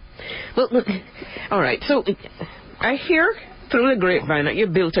mind. Well, look, all right. So I hear through the grapevine that you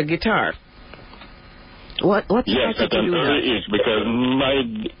built a guitar. What started you do that? Yes, because my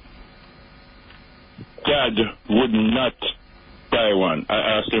dad would not buy one.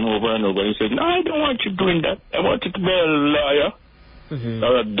 I asked him over and over. He said, "No, I don't want you doing that. I want you to be a lawyer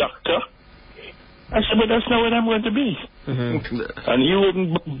or a doctor." I said, but that's not what I'm going to be. And he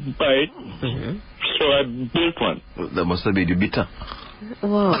wouldn't buy it, so I built one. That must have made you bitter.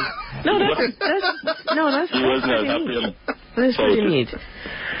 Wow. No, that's he was not happy. That's pretty neat.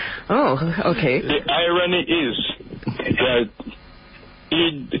 Oh, okay. The irony is that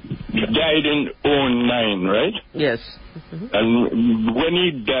he died in 2009, right? Yes. And when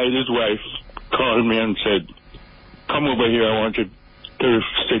he died, his wife called me and said, come over here, I want you to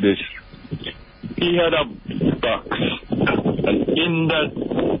see this. He had a box, and in that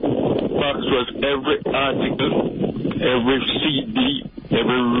box was every article, every CD,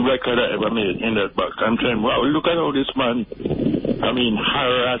 every record I ever made in that box. I'm saying, wow, look at how this man,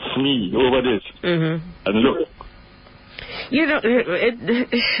 harassed me over this. And look. You know,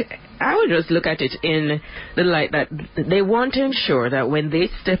 I would just look at it in the light that they want to ensure that when they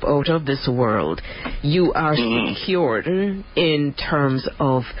step out of this world, you are secured in terms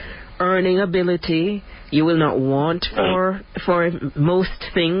of earning ability. You will not want for most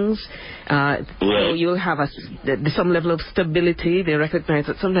things. So you'll have some level of stability. They recognize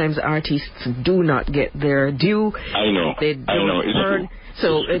that sometimes artists do not get their due. I know. They don't earn.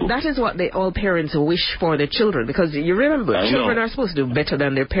 So that is what all parents wish for their children, because you remember, children are supposed to do better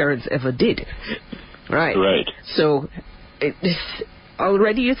than their parents ever did. Right. Right. So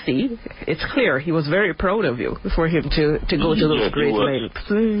already you see, it's clear he was very proud of you for him to go to those great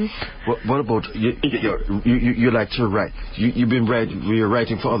lengths. What about you like to write? You've been you're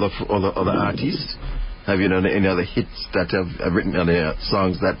writing for other artists. Have you done any other hits that have written other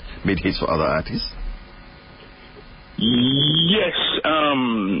songs that made hits for other artists? Yes.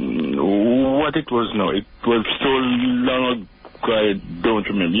 What it was now? It was so long ago I don't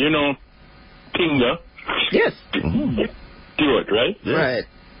remember. You know, Kinga. Yes. Stewart, right? Yes. Right.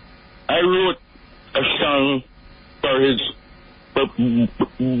 I wrote a song for his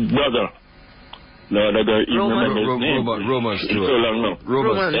brother. No, I don't even remember his name. Roman Stewart. It's so long now.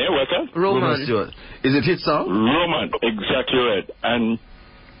 Roman. What's that? Roman Stewart. Is it his song? Roman, exactly right. And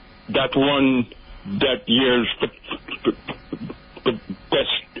that won that year's best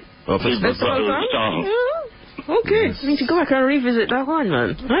song. Okay, I need to go back and revisit that one,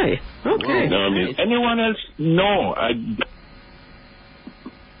 man. Right. Okay. No, anyone else? No, I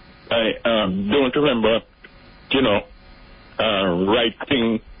don't remember,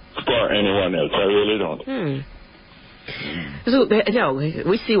 writing for anyone else. I really don't. So, now,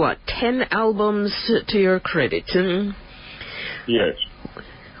 we see 10 albums to your credit. Yes.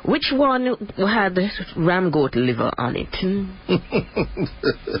 Which one had ram goat liver on it?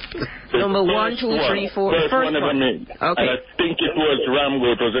 Number 1, 2, 3, 4. First one ever made. Okay. And I think it was Ram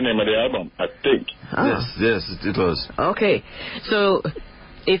Goat was the name of the album. I think. Yes, it was. Okay. So,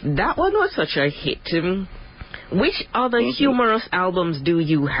 if that one was such a hit, which other humorous albums do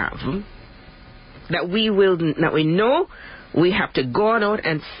you have that we know we have to go on out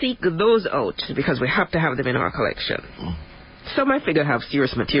and seek those out because we have to have them in our collection? Some I figure have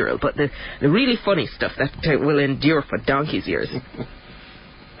serious material, but the really funny stuff that will endure for donkey's years.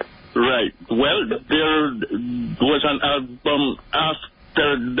 Right. Well, there was an album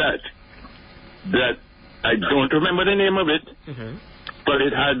after that I don't remember the name of it, but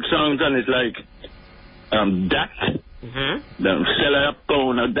it had songs on it like That, the Seller Up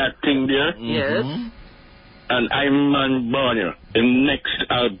Pound, that thing there. Yes. And I'm on Barnier, the next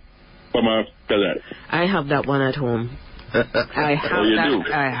album after that. I have that one at home. I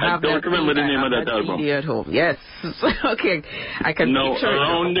have don't remember the name of that album. CD at home. Yes. Okay. I can picture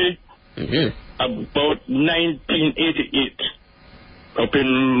around about 1988 up in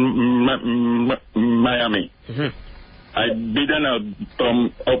Miami. I did an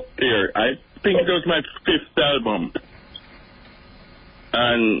album up there. I think it was my 5th album.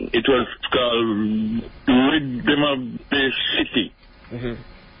 And it was called Rhythm of the City.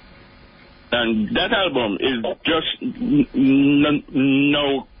 And that album is just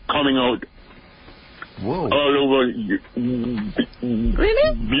now coming out. Whoa. All over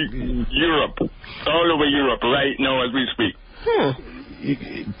Really? Europe. All over Europe right now as we speak.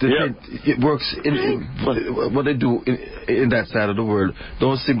 It works what they do in that side of the world.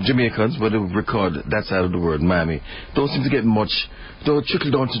 Don't seem Jamaicans, but they record that side of the world, Miami. Don't seem to get much. Don't trickle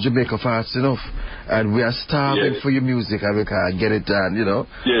down to Jamaica fast enough, and we are starving for your music, and we can't get it done.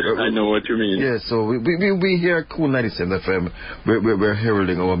 Yes, I know what you mean. Yeah, so we here at Cool 97 FM, we're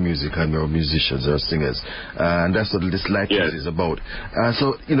heralding our music and our musicians, our singers, and that's what this likeness is about.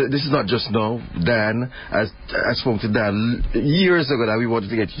 So this is not just now. Dan, I spoke to Dan years ago that we wanted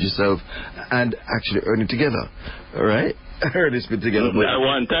to get yourself and actually earn it together. All right. Ernest put together. At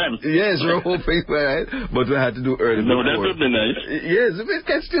one time. Yes, we're hoping, right? But we had to do Ernest. No, that would be nice. Yes, it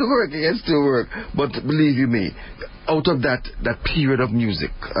can still work. It can still work. But believe you me, out of that period of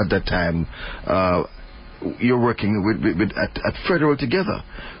music at that time, you're working with at Federal together.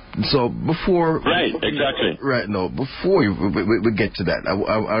 So before... Right, exactly. Right, no, before we get to that,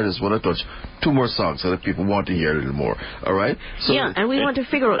 I just want to touch 2 more songs so that people want to hear a little more, all right? So, yeah, and we want to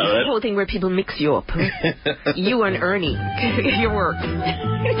figure out this whole thing where people mix you up. You and Ernie, your work.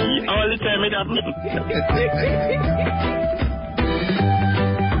 All the time it happens.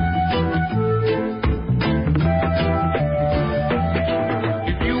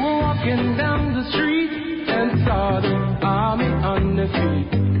 If you were walking down the street and saw the army on the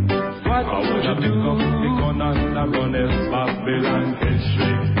feet, what would you do?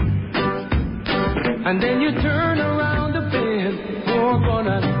 And then you turn around the bend, for gun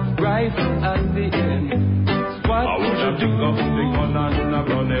and rifle at the end. What would you do?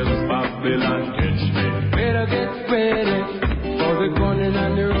 Better get ready for the gunning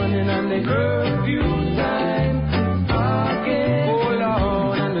and the running and the curfew time. Again. Oh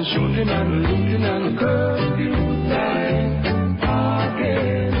Lord, and the shooting and the looting and the curfew time.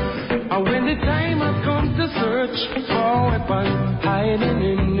 Again. And when the time has come to search for weapons hiding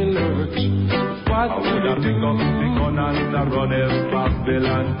in the lurch, what would you do?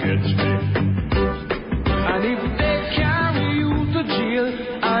 And if they carry you to jail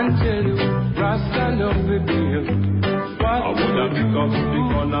and tell you Rasta no be bail, what would you do?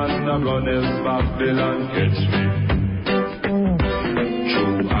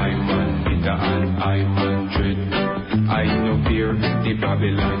 True, I'm on Peter and I'm on dread. I no fear the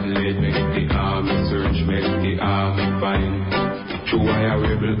Babylon led. Make the army search, make the army find. True, I a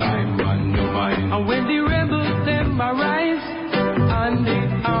rebel, I'm on no mind. And when the rebels them arise and the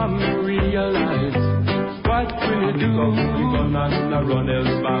army realize, what will you do?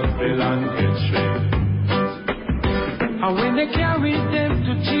 And when they carry them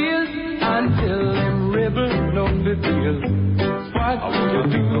to jail and tell them rebels no be bail, what will you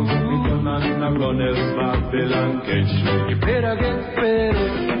do? You better get ready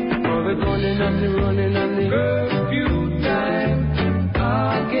for the gunning and the running and the curfew time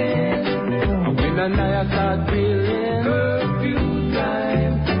again. And when the night start feeling curfew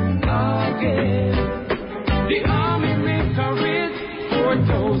time again, the army make a raid,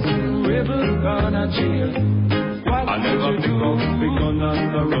 4,000 rebels gonna jail. What I never pick up the gun and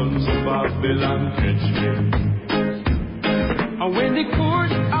the run, so Babylon catch me. And when the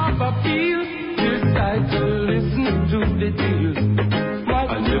court of appeal decide to listen to the deal, what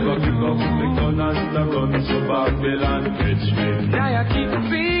I never pick up the gun and the run, so Babylon catch me. Now I keep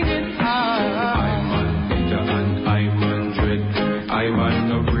singing, I'm on Peter and I'm on dread. I'm on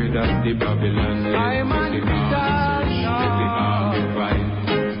no bread at the Babylon. I'm on the army search, let the army find.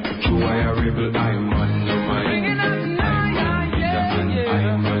 True, I a rebel, I'm on no mind. I'm on Peter and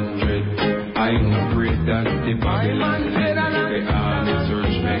I'm on dread. I'm no bread at the Babylon. Let the army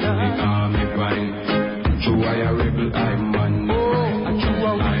search, make the army find. True, I a rebel, I'm on no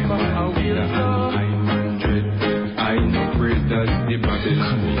mind. I'm on Peter and I'm on dread. I'm no bread at the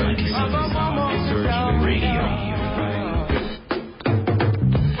Babylon. Let the army search, make the army find.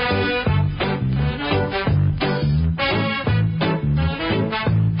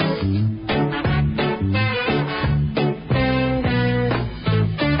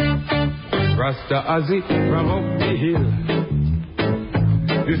 Rasta Ozzy from up the hill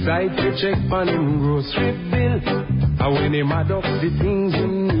decide to check on him grocery bill. And when him add up the things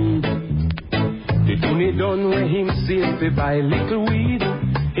him need, the thing he done when him save to buy little weed.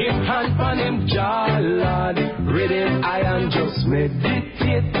 Him hand on him jaw, Lord, red and iron just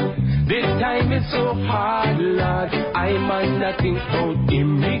meditate. This time is so hard, Lord, I'm on nothing out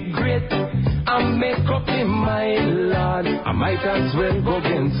immigrate. I make up in my Lord, I might as well go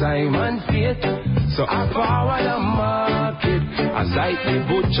against Simon Faith. So I forward the market, I sight the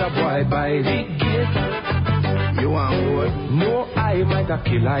butcher boy by the gate. You want what? No, I might have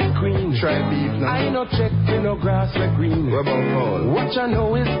kill like queen. Try beef now. I no check in no grass like green. What about all? What you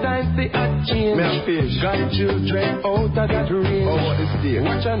know is time to change. Me and fish. Got children out of that range. Oh, what is this?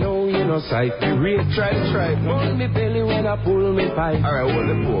 What you know, you know, sight the rate. Try. Hold me belly when I pull me pipe. Alright, hold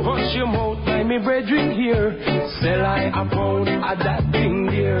the pork. Push your mouth by me brethren here. Sell I a pound of that thing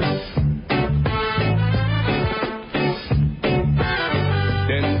there.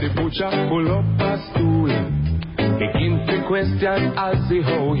 Then the butcher pull up a stool, begin to question as the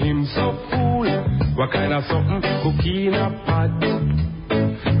how him so fool. What kind of something cookie in a pot?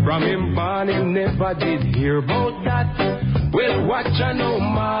 From him born him never did hear about that. Well, watch ya know,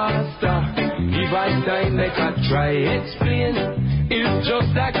 master. He Give us time, make I try explain. It's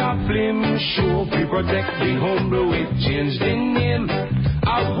just like a film show. We protect the humble, we change the name.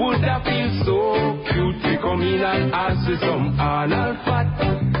 I would have feel so cute. We come in and ask for some anal fat.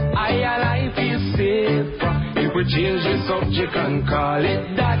 I feel safe if we change the subject and call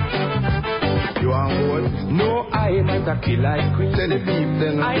it that. You want what? No, I might a kill like queen. Tell the beef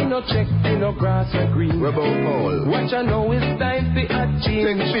then. I no check in no grass or green. What about Paul? Watch I know it's time for a change.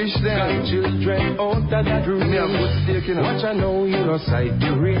 Take fish then. Got children out of that room. Me a good steak, you know. Watch I know you no side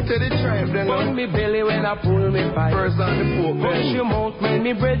the ring. Tell the tribe then. Pull me belly when I pull me pipe. First on the fork then. Push your mouth, man,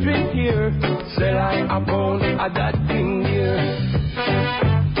 me brethren here. Sell I a pound of that thing here.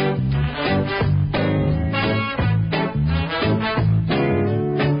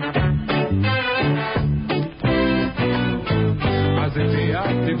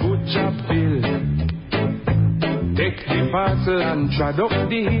 The good job bill. Take the parcel and trod up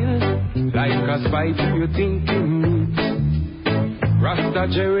the hill. Like a spite you thinking meat. Rasta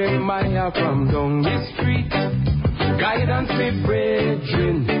Jeremiah from down the street. Guidance me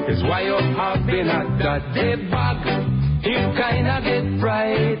brethren is why you have been at that day bag. Him kinda get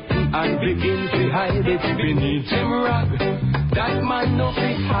frightened and begin to hide it beneath him rag. That man no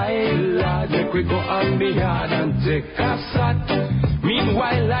fi hide lad. Make we go on the yard and take a shot.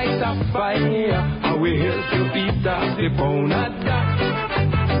 Meanwhile, lights a fire, and we help you beat off the pound of that.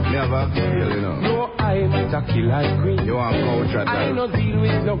 Never kill, you know. No, I might a kill like green. You want couch at that? I no deal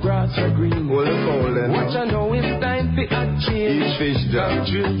with no grass or green. Hold the fowl then. Watch I know it's time for a change. Eat fish got down.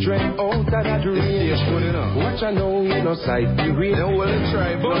 children out of that range. It's good, you know. Watch I know you no sight the rain. Then hold the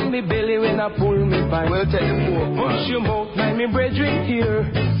tribe. Pull me belly when I pull me pipe. We'll take the fork. Push your mouth, like me brethren here.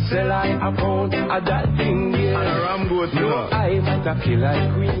 Sell I a pound of that thing here. And a ram goat, you know. I might a kill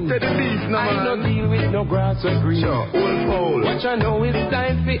like queen. Take the beef now, I no deal with no grass or green. Sure, hold fowl. Watch I know it's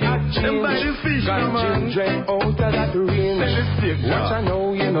time for a change. Then buy the fish got now, man. children out of that range. Sell the steak, Watch I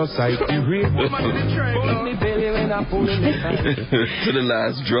know you no sight the rain. Pull me belly when I pull me pipe. To the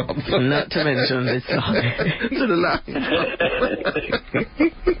last drop. Not to mention this song. To the last drop.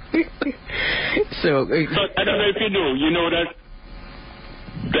 So, But I don't know if you know. You know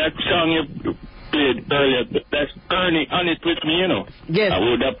that song you played earlier. That's Ernie on it with me, you know. yes. I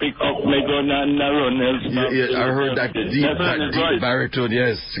would have picked up my gun and run. Yeah, I heard that deep baritone,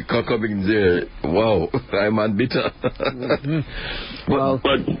 yes, coming there. Wow, I'm on bitter. Well,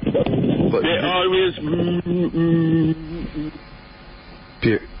 but they always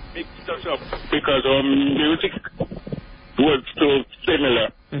mix us up because music was so similar.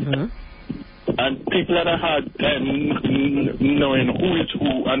 mm-hmm. And people had a hard time knowing who is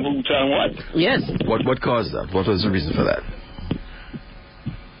who and who's and what. Yes. What caused that? What was the reason for that?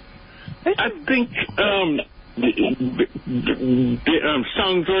 I think the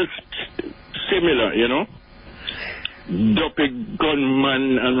songs were similar, you know. Dopey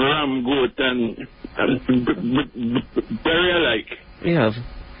Gunman and Ram Goat and very alike. Yeah.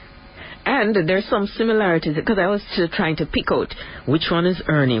 And there's some similarities, because I was trying to pick out which one is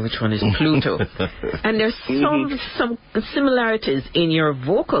Ernie, which one is Pluto. And there's some similarities in your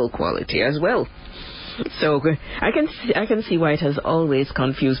vocal quality as well. So I can see why it has always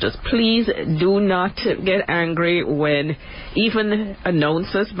confused us. Please do not get angry when even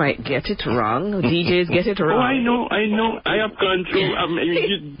announcers might get it wrong. DJs get it wrong. Oh, I know. I have gone through.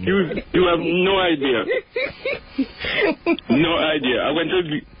 You have no idea. No idea. I went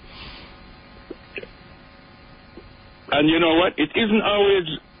to. And you know what? It isn't always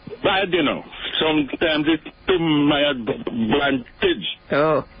bad, you know. Sometimes it's to my advantage.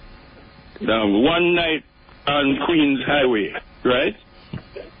 Oh. One night on Queens Highway, right?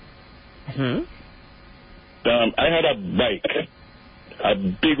 Hmm. I had a bike, a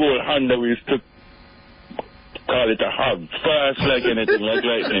big old Honda. We used to call it a hog, fast like anything, like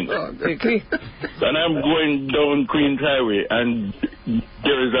lightning. Okay. And I'm going down Queens Highway, and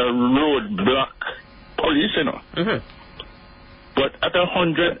there is a roadblock. Police, you know. Mm-hmm. But at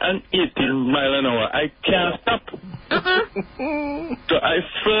 180 mile an hour, I can't stop. So I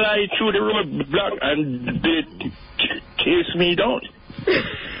fly through the roadblock and they chase me down.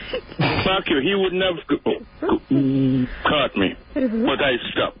 Fuck you, he wouldn't have caught me. But I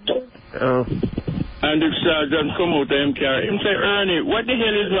stopped. Oh. And the sergeant come out and carry him say, Ernie, what the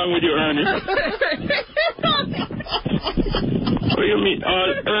hell is wrong with you, Ernie? What do you mean?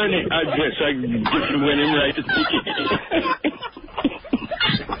 Ernie address, I when him write a ticket.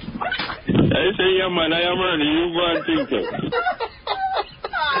 I say, yeah, man, I am Ernie. You go and think so.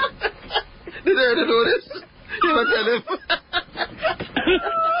 Did Ernie do this? You ever tell him?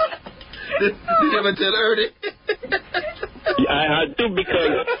 Did you ever tell Ernie? I had to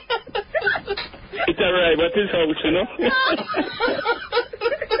because arrive at his house, you know.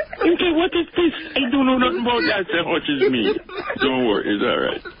 He said, what is this? I don't know nothing about that. Say, how much is me? Don't worry, it's all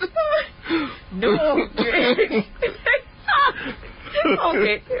right. No.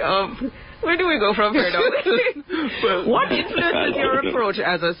 Okay. Where do we go from here now? What influences your approach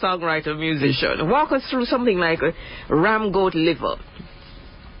as a songwriter, musician? Walk us through something like Ram Goat Liver.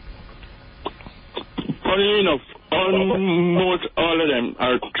 Funny enough, almost all of them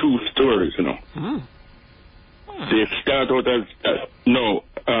are true stories, you know. They start out as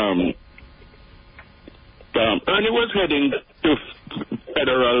Ernie was heading to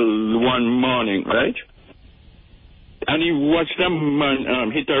Federal one morning, right? And he watched a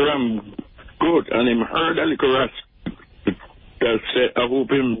man hit a ram goat, and he heard a little rat that said, I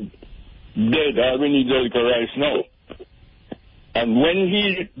hope him dead, I really need a little rice now. And when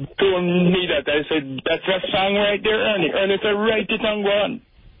he told me that, I said, that's a song right there, Ernie. Ernie said, write it and go on.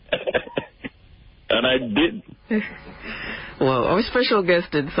 And I did. Well, our special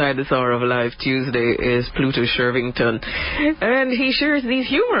guest inside this hour of Live Tuesday is Pluto Shervington, and he shares these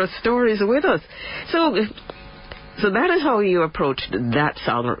humorous stories with us. So that is how you approached that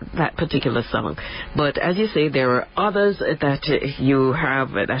song, that particular song. But as you say, there are others that you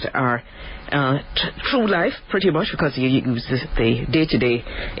have that are true life, pretty much, because you use the day-to-day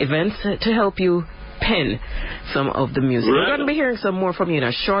events to help you pen some of the music. We're going to be hearing some more from you in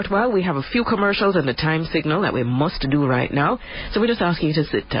a short while. We have a few commercials and a time signal that we must do right now. So we're just asking you to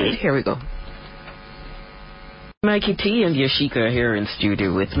sit tight. Here we go. Mikey T and Yashika here in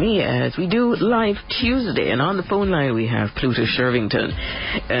studio with me as we do Live Tuesday, and on the phone line we have Pluto Shervington,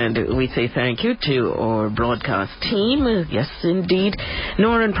 and we say thank you to our broadcast team. Yes, indeed.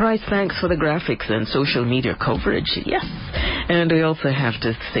 Norman Price, thanks for the graphics and social media coverage. Yes, and we also have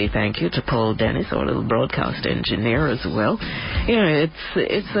to say thank you to Paul Dennis, our little broadcast engineer as well. Yeah,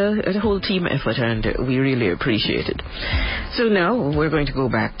 it's a whole team effort, and we really appreciate it. So now we're going to go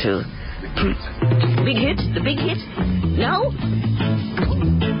back to Big Hit? The Big Hit? No?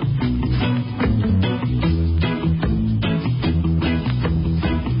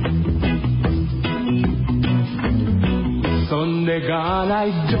 Sunday gone, I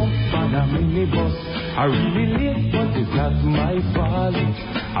jump on a minibus. I really late, but it's not my fault.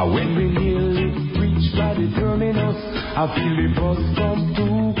 And when we nearly reach by the terminus, I feel the bus come to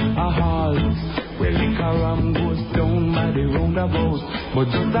a halt. Well, the caram goes down by the roundabout, but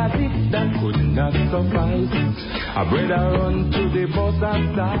just as if that could not suffice, I better run to the bus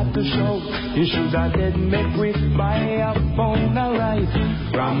and start to shout. You should have let me quit by a pound of rice.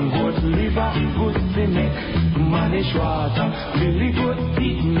 Ram goat liver, good to make manish water. Really good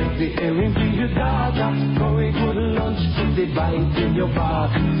teeth, make the earring for your daughter. For a good lunch, put the bite in your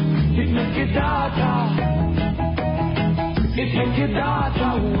back. It make your daughter, it make your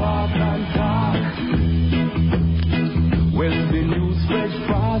daughter walk and talk. Well, the news spread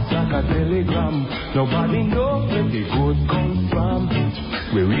fast like a telegram. Nobody knows where the good comes from.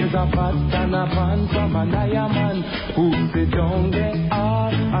 We raise a pot and a pan from an iron man who sit down there all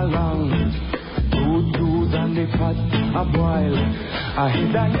along. Two and the pot a boil. I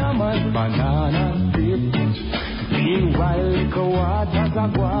hit a yaman banana dip. Meanwhile, liquor water's a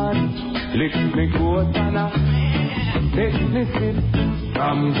guan. Lick me goat and a take me sip.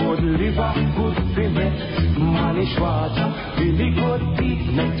 I'm good liver, good cement, manish water. Really good teeth,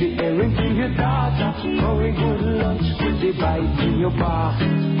 make the earring to your daughter. Very good lunch with the bite in your back.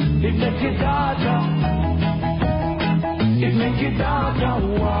 It make your daughter, it make your daughter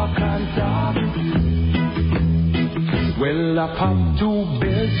walk and talk. Well, I pop 2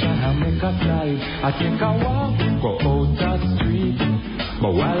 bills and I make a slide. I take a walk, go out the street.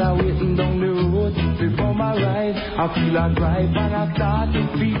 But while I'm waiting down the road before my ride, I feel a drive and I start to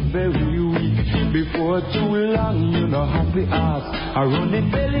feel very weak. Before too long, you know how to ask. I run the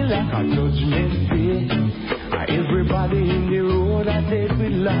belly like a judgment day. Everybody in the road I take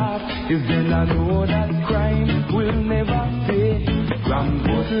with laugh. Is then I know that crime will never pay. Ram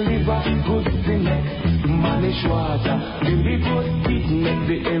goat liver, good to neck, manish water. Really good teeth, make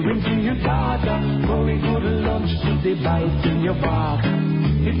the earring to your daughter. Very good lunch, put the bite in your back.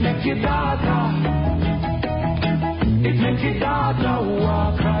 It make your daughter, it make your daughter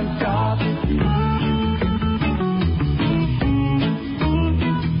walk and talk.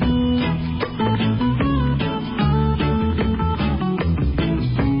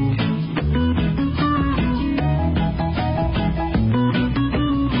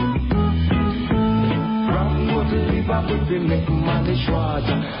 They make manish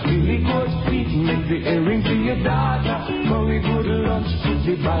water. Really good feet, make the earring to your daughter. Very good lunch, put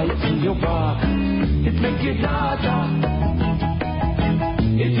the bite in your back. It make your daughter,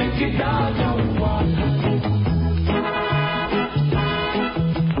 it make your daughter walk.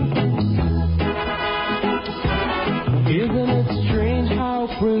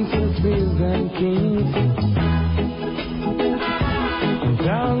 princesses and kings.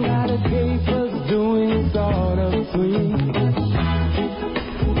 Down by the capers doing sort of swing.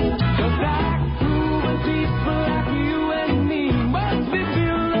 Just like proven people like you and me must be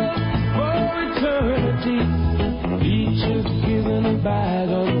built up for eternity. Each is given a bag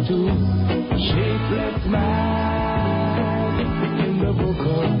or two, a shapeless man in the book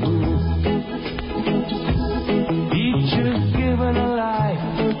of Ruth. Each is given a life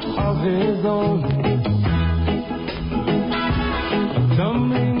of his own, a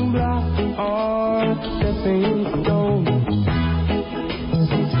tumbling block or a stepping stone.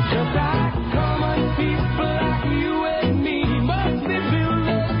 Just like common people like you and me must be built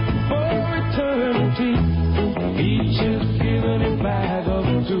up for eternity. Each is given a bag of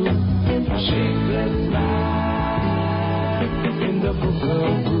two, a shapeless man in the book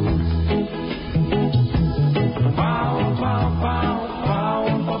of Ruth. Pow, pow, pow, pow,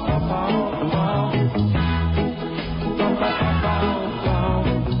 pow, pow, pow, pow. Pow, pow, pow, pow.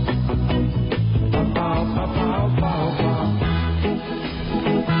 Pow, pow, pow, pow, pow.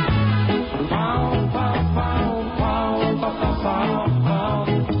 Pow, pow, pow, pow, pow, pow, pow.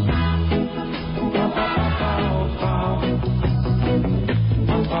 Pow, pow, pow, pow.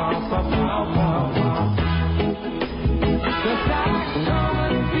 Pow, pow, pow, pow, pow. Just like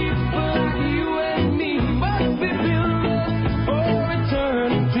common people like you and me must be built up for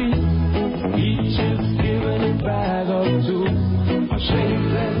eternity. Each is given a bag of two, a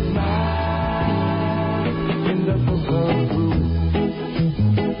shapeless man in the book of Ruth.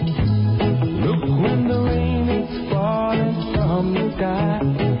 Look when the rain is falling from the sky.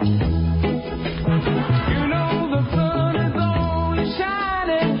 You know the sun is only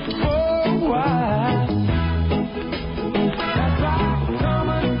shining for a while. That's why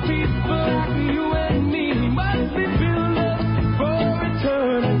common people like you and me must be built up for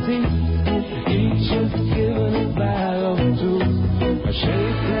eternity. Each is given a bag of two, a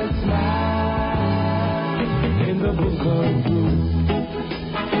shapeless man in the book of Ruth.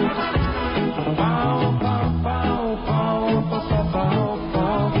 Pow, pow, pow, pow, pow, pow,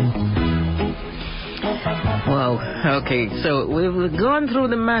 pow. Wow. Okay, so we've gone through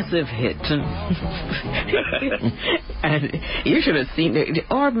the massive hit. And you should have seen it.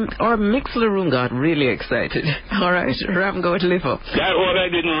 Our Mixler room got really excited. All right, Ram, go to live up. That one I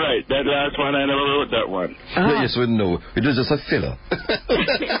didn't write. That last one, I never wrote that one. Yes, we know. It was just a filler.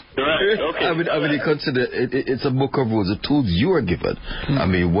 Right, okay. I mean, you consider it's a book of rules, the tools you are given. I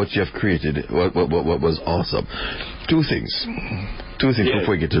mean, what you have created, what was awesome. Two things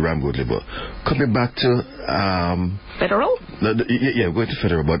before we get to Ram Go to live up. Coming back to Federal? Yeah, going to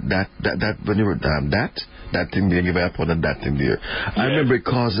Federal, but that when you were that thing there, give up on that thing there. Yes. I remember it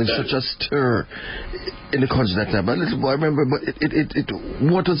causing such a stir in the country that time. But listen, I remember, but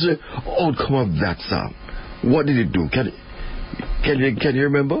what was the outcome of that song? What did it do? Can you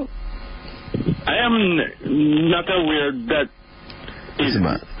remember? I am not aware that. Listen,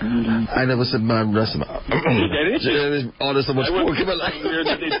 man, I never said man, rest man. All this so much pork in my life.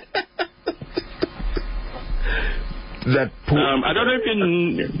 That I don't know if you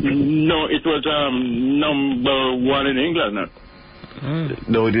know it was number one in England.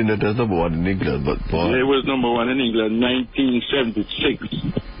 No, it didn't. It was number one in England, but it was number one in England, 1976.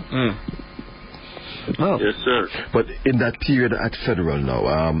 Oh. Yes, sir. But in that period at Federal now,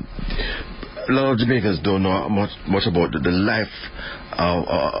 a lot of Jamaicans don't know much about the life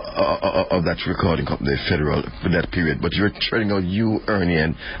of that recording company, Federal, in that period. But you're churning out, you, Ernie,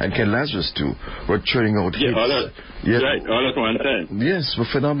 and Ken Lazarus too. We're churning out hits. Right, all at one time. Yes, we're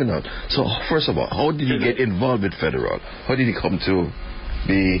phenomenal. So, first of all, how did you get involved with Federal? How did you come to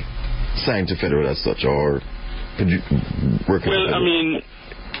be signed to Federal as such, or did you work with Federal? I mean,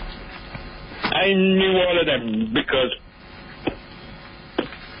 I knew all of them because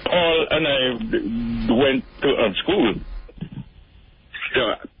Paul and I went to school. So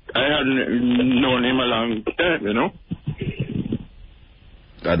I hadn't known him a long time, you know.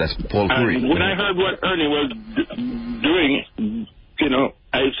 That's Paul Curry. And when I heard what Ernie was doing, you know,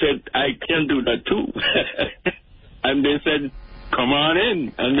 I said, I can do that too. And they said, come on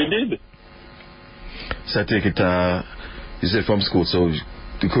in. And they did. So I take it, you said from school, so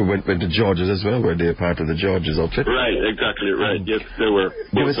you could went to George's as well. Were they part of the George's outfit? Right, exactly, right. Yes, they were.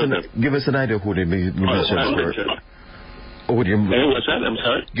 Give us an idea who the musicians were. What's that? I'm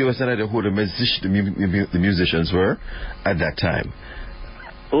sorry? Give us an idea who the musicians were at that time.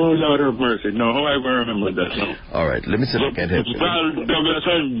 Oh, Lord have mercy. No, I won't remember that. No. All right, let me see if I can help you. Val Douglas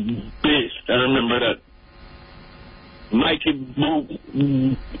on bass. I remember that. Mikey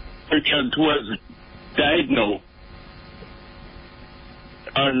Richard was died now.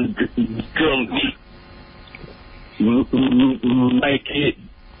 on drums, Mikey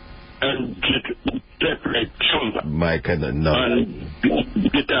and separate Chunga. Mike and no. On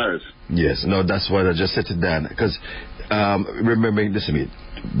guitars. Yes, no, that's what I just said to Dan. Because remembering, listen to me,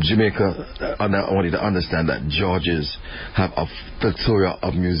 Jamaica, I want you to understand that Georges have a plethora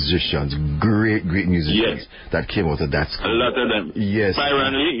of musicians, great musicians that came out of that school. A lot of them. Yes.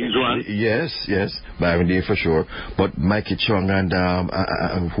 Byron Lee is one. Yes, Byron Lee for sure. But Mikey Chung and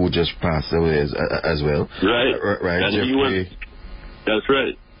who just passed away as well. Right. That's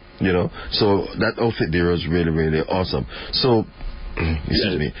right. You know, so that outfit there was really, really awesome. So,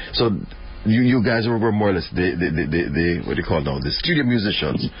 excuse me. So, you guys were more or less the what do you call now, the studio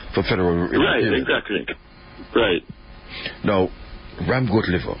musicians for Federal. Right, exactly. Right. Now, Ram Goat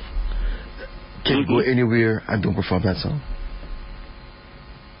Liver, can you go anywhere and don't perform that song?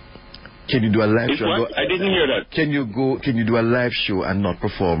 Can you do a live show? I didn't hear that. Can you do a live show and not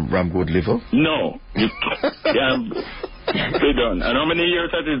perform Ram Goat Liver? No. They done. And how many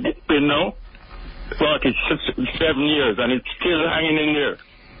years has it been now? 47 years, and it's still hanging in there.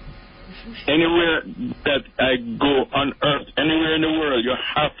 Anywhere that I go on earth, anywhere in the world, you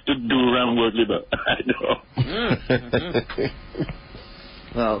have to do Ram Goat Liver. I know.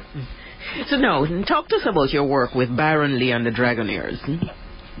 Well, so now, talk to us about your work with Byron Lee and the Dragonaires.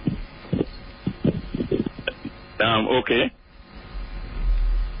 Okay.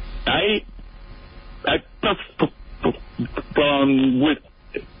 I performed with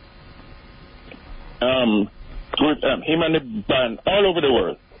him and the band all over the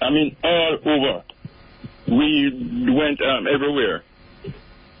world. I mean, all over. We went everywhere.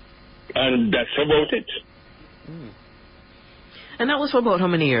 And that's about it. And that was for about how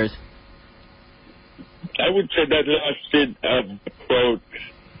many years? I would say that lasted about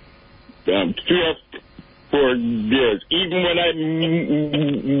 3 or 4 years. Even when I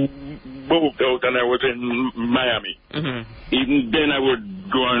moved out and I was in Miami. Mm-hmm. Even then I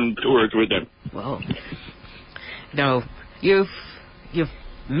would go on tours with them. Well, now, you've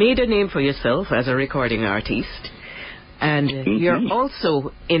made a name for yourself as a recording artist, and you're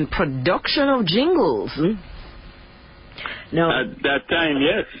also in production of jingles. Now, at that time,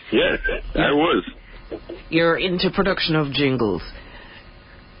 yes, I was. You're into production of jingles.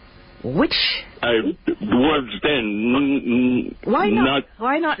 Which? I was then. Why not?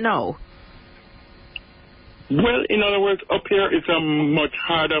 Why not now? Well, in other words, up here it's a much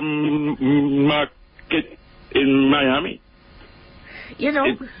harder market in Miami. You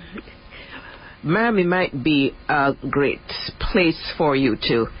know, Miami might be a great place for you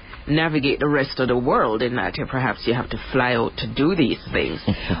to navigate the rest of the world, in that perhaps you have to fly out to do these things.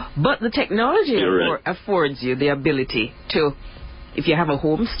 But the technology affords you the ability to, if you have a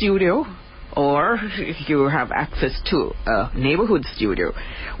home studio or you have access to a neighborhood studio,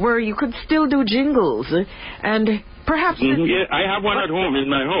 where you could still do jingles and perhaps... Yeah, I have one at home in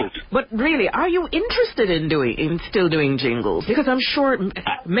my house. But really, are you interested in still doing jingles? Because I'm sure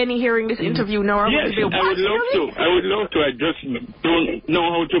many hearing this interview now are going to be... Yes, I would love to. I just don't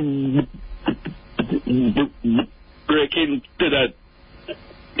know how to break into that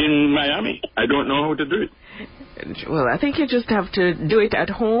in Miami. I don't know how to do it. Well, I think you just have to do it at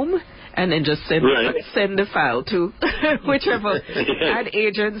home and then just send the file to whichever ad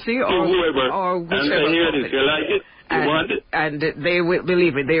agency or whoever, or whichever. And if you like it, you want it. And they will,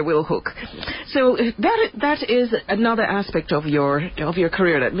 believe it, they will hook. So that is another aspect of your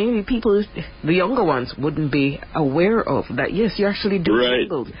career that maybe people, the younger ones, wouldn't be aware of. That yes, you actually do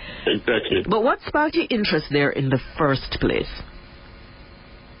jingles. Exactly. But what sparked your interest there in the first place?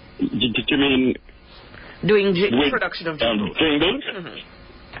 Did you mean doing production of jingles? Jingles? Mm-hmm.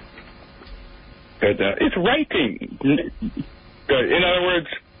 It's writing. In other words,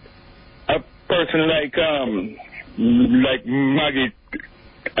 a person like Maggie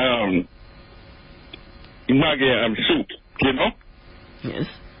Soup, you know? Yes.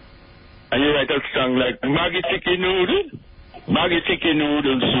 And you write a song like Maggie Chicken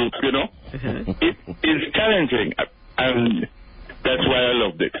Noodle Soup, you know? Mm-hmm. It is challenging, and that's why I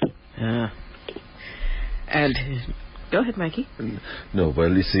loved it. Yeah. And go ahead, Mikey. No,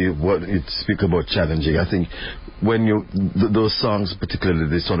 well, you see, what you speak about challenging, I think when those songs, particularly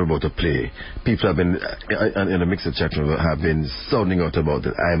they sound about a play, people have been, in the mixed section, have been sounding out about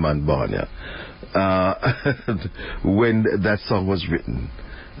the Iman Barnia. When that song was written,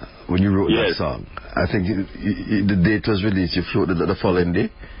 when you wrote that song, I think the date was released, you wrote the following day.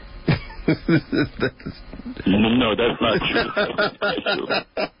 No, that's not true.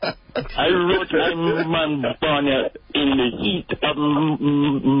 I wrote Iman Barnia in the heat of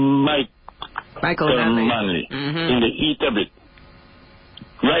Michael Manley. In the heat of it.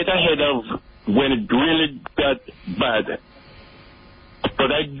 right ahead of when it really got bad.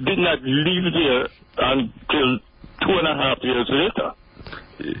 But I did not leave there until 2.5 years later.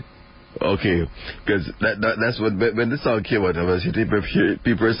 Okay, because that's what when the song came out, I was hearing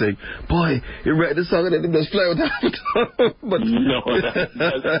people were saying, "Boy, you write the song and then it just fly out half the time." But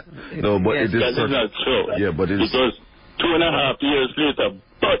but it is not so. Yeah, but it was 2.5 years later.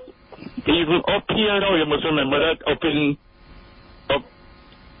 But even up here now, you must remember that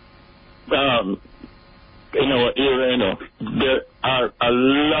in our area, there are a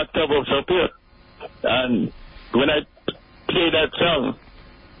lot of us up here, and when I play that song,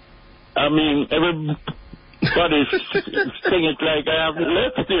 I mean, everybody sing it like I have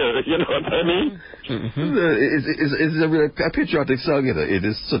left here, you know what I mean? It's a really patriotic song, you know. It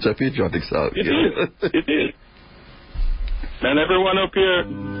is such a patriotic song. It is. And everyone up here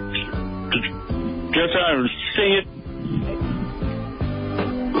just sing it.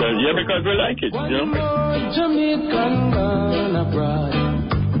 Yeah, because we like it, you know? One more Jamaican gone abroad.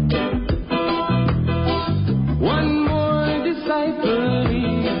 One more disciple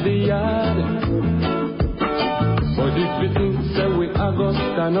leave the yard. But if we think so, we are going to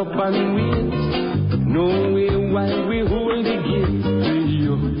stand up and wait. No way while we hold the gift to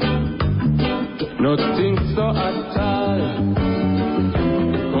you. Nothing so at all.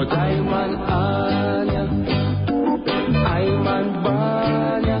 But I'm an Anya, I'm an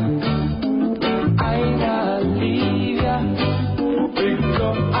Banya, I'm a Livia.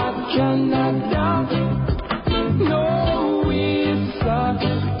 Because I cannot doubt. No way, sir.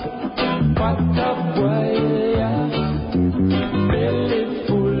 What a boy, yeah. Belly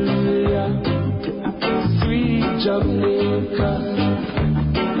full, yeah. Sweet Jamaica.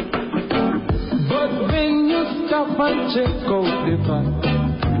 But when you stop and check out the fact,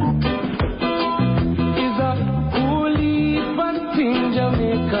 is a holy but thing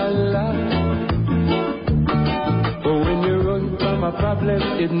Jamaica life. But when you run from a problem,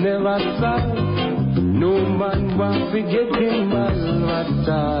 it never solves. No man wants to get him mal at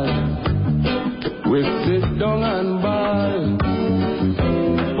all. We sit down and ball.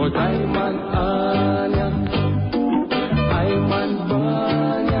 But I'm an Anya, I'm an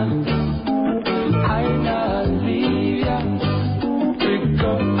Banya, I'm a Livia. Pick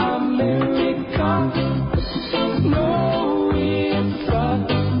up America. No way, son.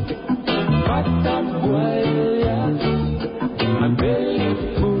 But that boy, yeah. I'm belly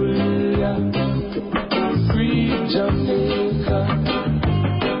full, yeah. Sweet Jamaica.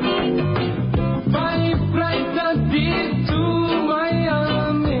 By flight I did to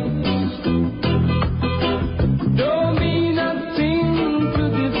Miami. Don't mean a thing to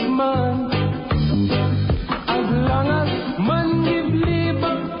this man. As long as man give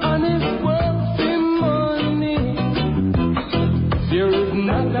labor and his work for money, there is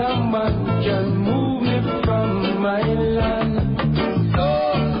not a man can move me from my land.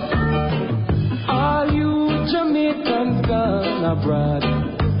 All you Jamaicans gone abroad.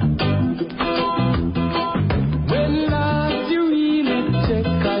 When last you really check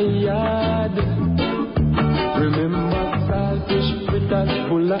a yard, remember saltfish, fritters,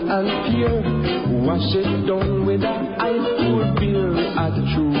 fuller and pure. Wash it down with an ice cold beer at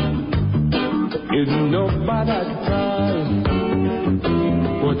true. It's no bad at all.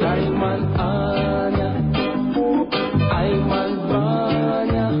 But I'm an Anya, I'm an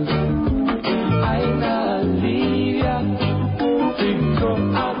Banya, I'm a Livia. Because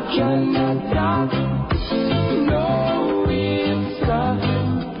I cannot doubt. No way, sir.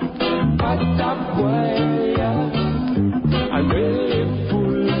 But that boy, yeah. I'm really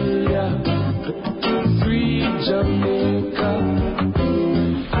full, yeah. Sweet Jamaica.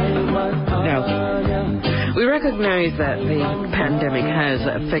 I'm an Anya. We recognize that the pandemic has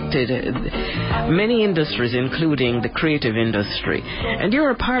affected many industries, including the creative industry. And you're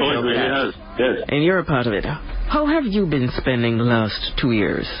a part of really that. has. Yes. And you're a part of it. How have you been spending the last 2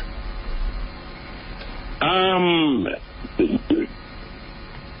 years?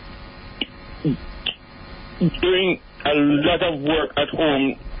 Doing a lot of work at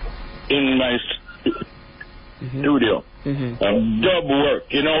home in my studio. Dub work.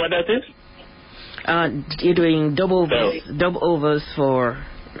 You know what that is? You're doing dub overs for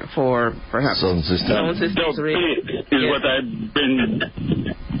perhaps sound system. Dub plate is what I've been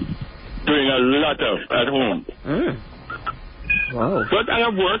doing a lot of at home. Wow. But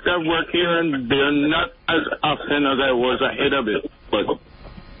I've worked here and there, not as often as I was ahead of it.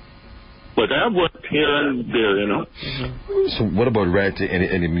 But I have worked here and there, you know. So what about writing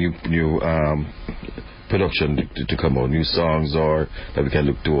any new production to come out, new songs or that we can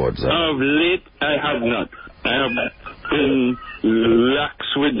look towards? Of late, I have not. I have been lax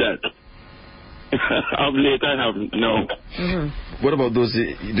with that. Of late, I haven't. No. Mm-hmm. What about those?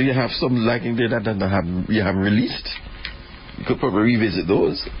 Do you have some liking there that you haven't released? You could probably revisit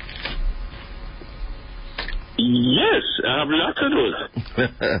those. Yes, I have lots of those.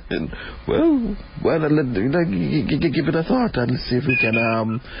 well, give it a thought and see if we can.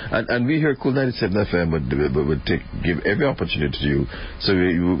 And we here at Cool 97 FM would give every opportunity to you, so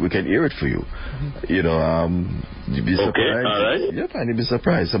we can hear it for you. You know, you'd be surprised. Okay, all right. Yep, and you'd be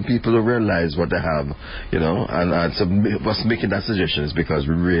surprised. Some people don't realize what they have, you know, and some of us making that suggestion is because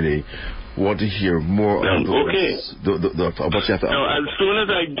we really want to hear more of those. Okay. What you have to now, as soon as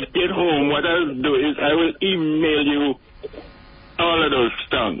I get home, what I'll do is I will email you all of those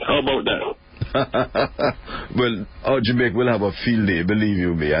songs. How about that? Well, our Jamaica will have a field day, believe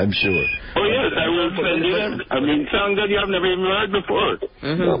you me, I'm sure. Oh, yes, I will send you them. I mean, songs that you have never even heard before.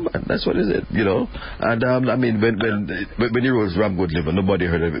 No, man, that's what it is, you know. And, I mean, when you wrote Ram Good Liver, nobody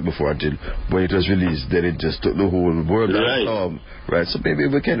heard of it before until when it was released, then it just took the whole world by storm. Right, so maybe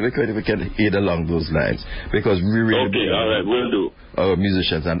we can aid along those lines. Because we really... Okay, all right, we'll do. Our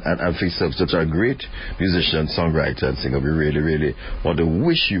musicians and fix up such a great musician, songwriter, and singer. We really, really want to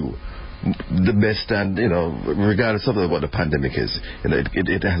wish you the best, and you know, regardless of what the pandemic is, you know,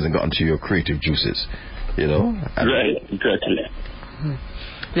 it hasn't gotten to your creative juices, you know. Right, exactly.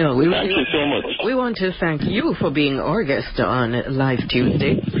 No, thank you so much. We want to thank you for being our guest on Live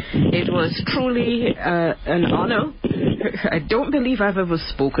Tuesday. It was truly an honor. I don't believe I've ever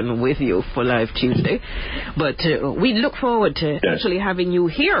spoken with you for Live Tuesday, but we look forward to actually having you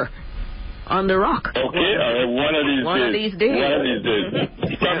here on the rock. Okay, one of these days. One of these days.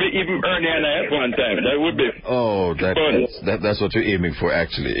 Probably even Ernie and I at one time. That would be fun. That's what you're aiming for,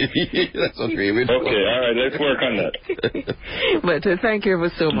 actually. That's what you're aiming for. Okay, all right, let's work on that. But thank you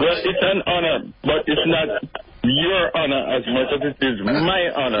ever so much. Well, it's an honor, but it's not your honor as much as it is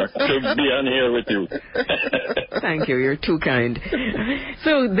my honor to be on here with you. Thank you. You're too kind.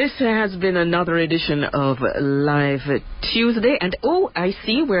 So this has been another edition of Live Tuesday. And I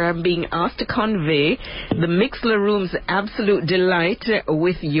see where I'm being asked to convey the Mixler Room's absolute delight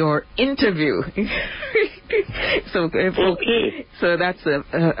with your interview. So that's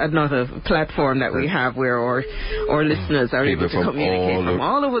another platform that we have where our listeners are able to communicate from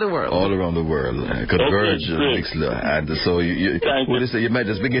all over the world. All around the world. Converge Mixler. And so you might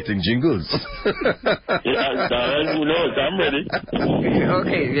just be getting jingles. Who knows? I'm ready.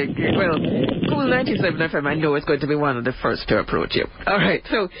 Okay. Well, Cool 97 FM, I know it's going to be one of the first to approach you. All right.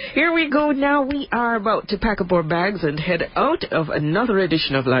 So here we go now. We are about to pack up our bags and head out of another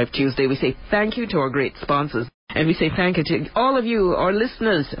edition of Live Tuesday. We say thank you to our great sponsors. And we say thank you to all of you, our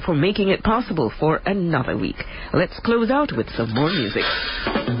listeners, for making it possible for another week. Let's close out with some more music.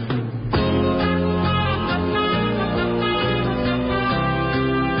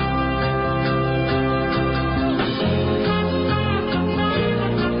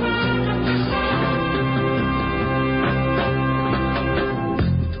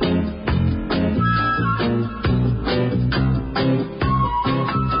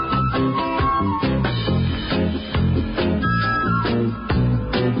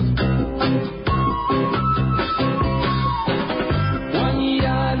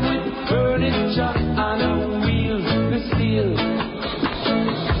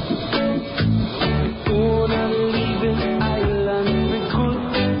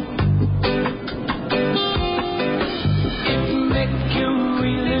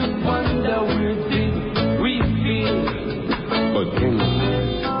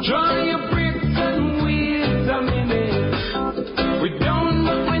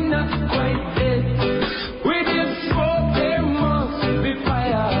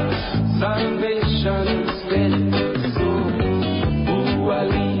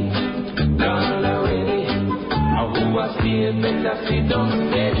 Better see don't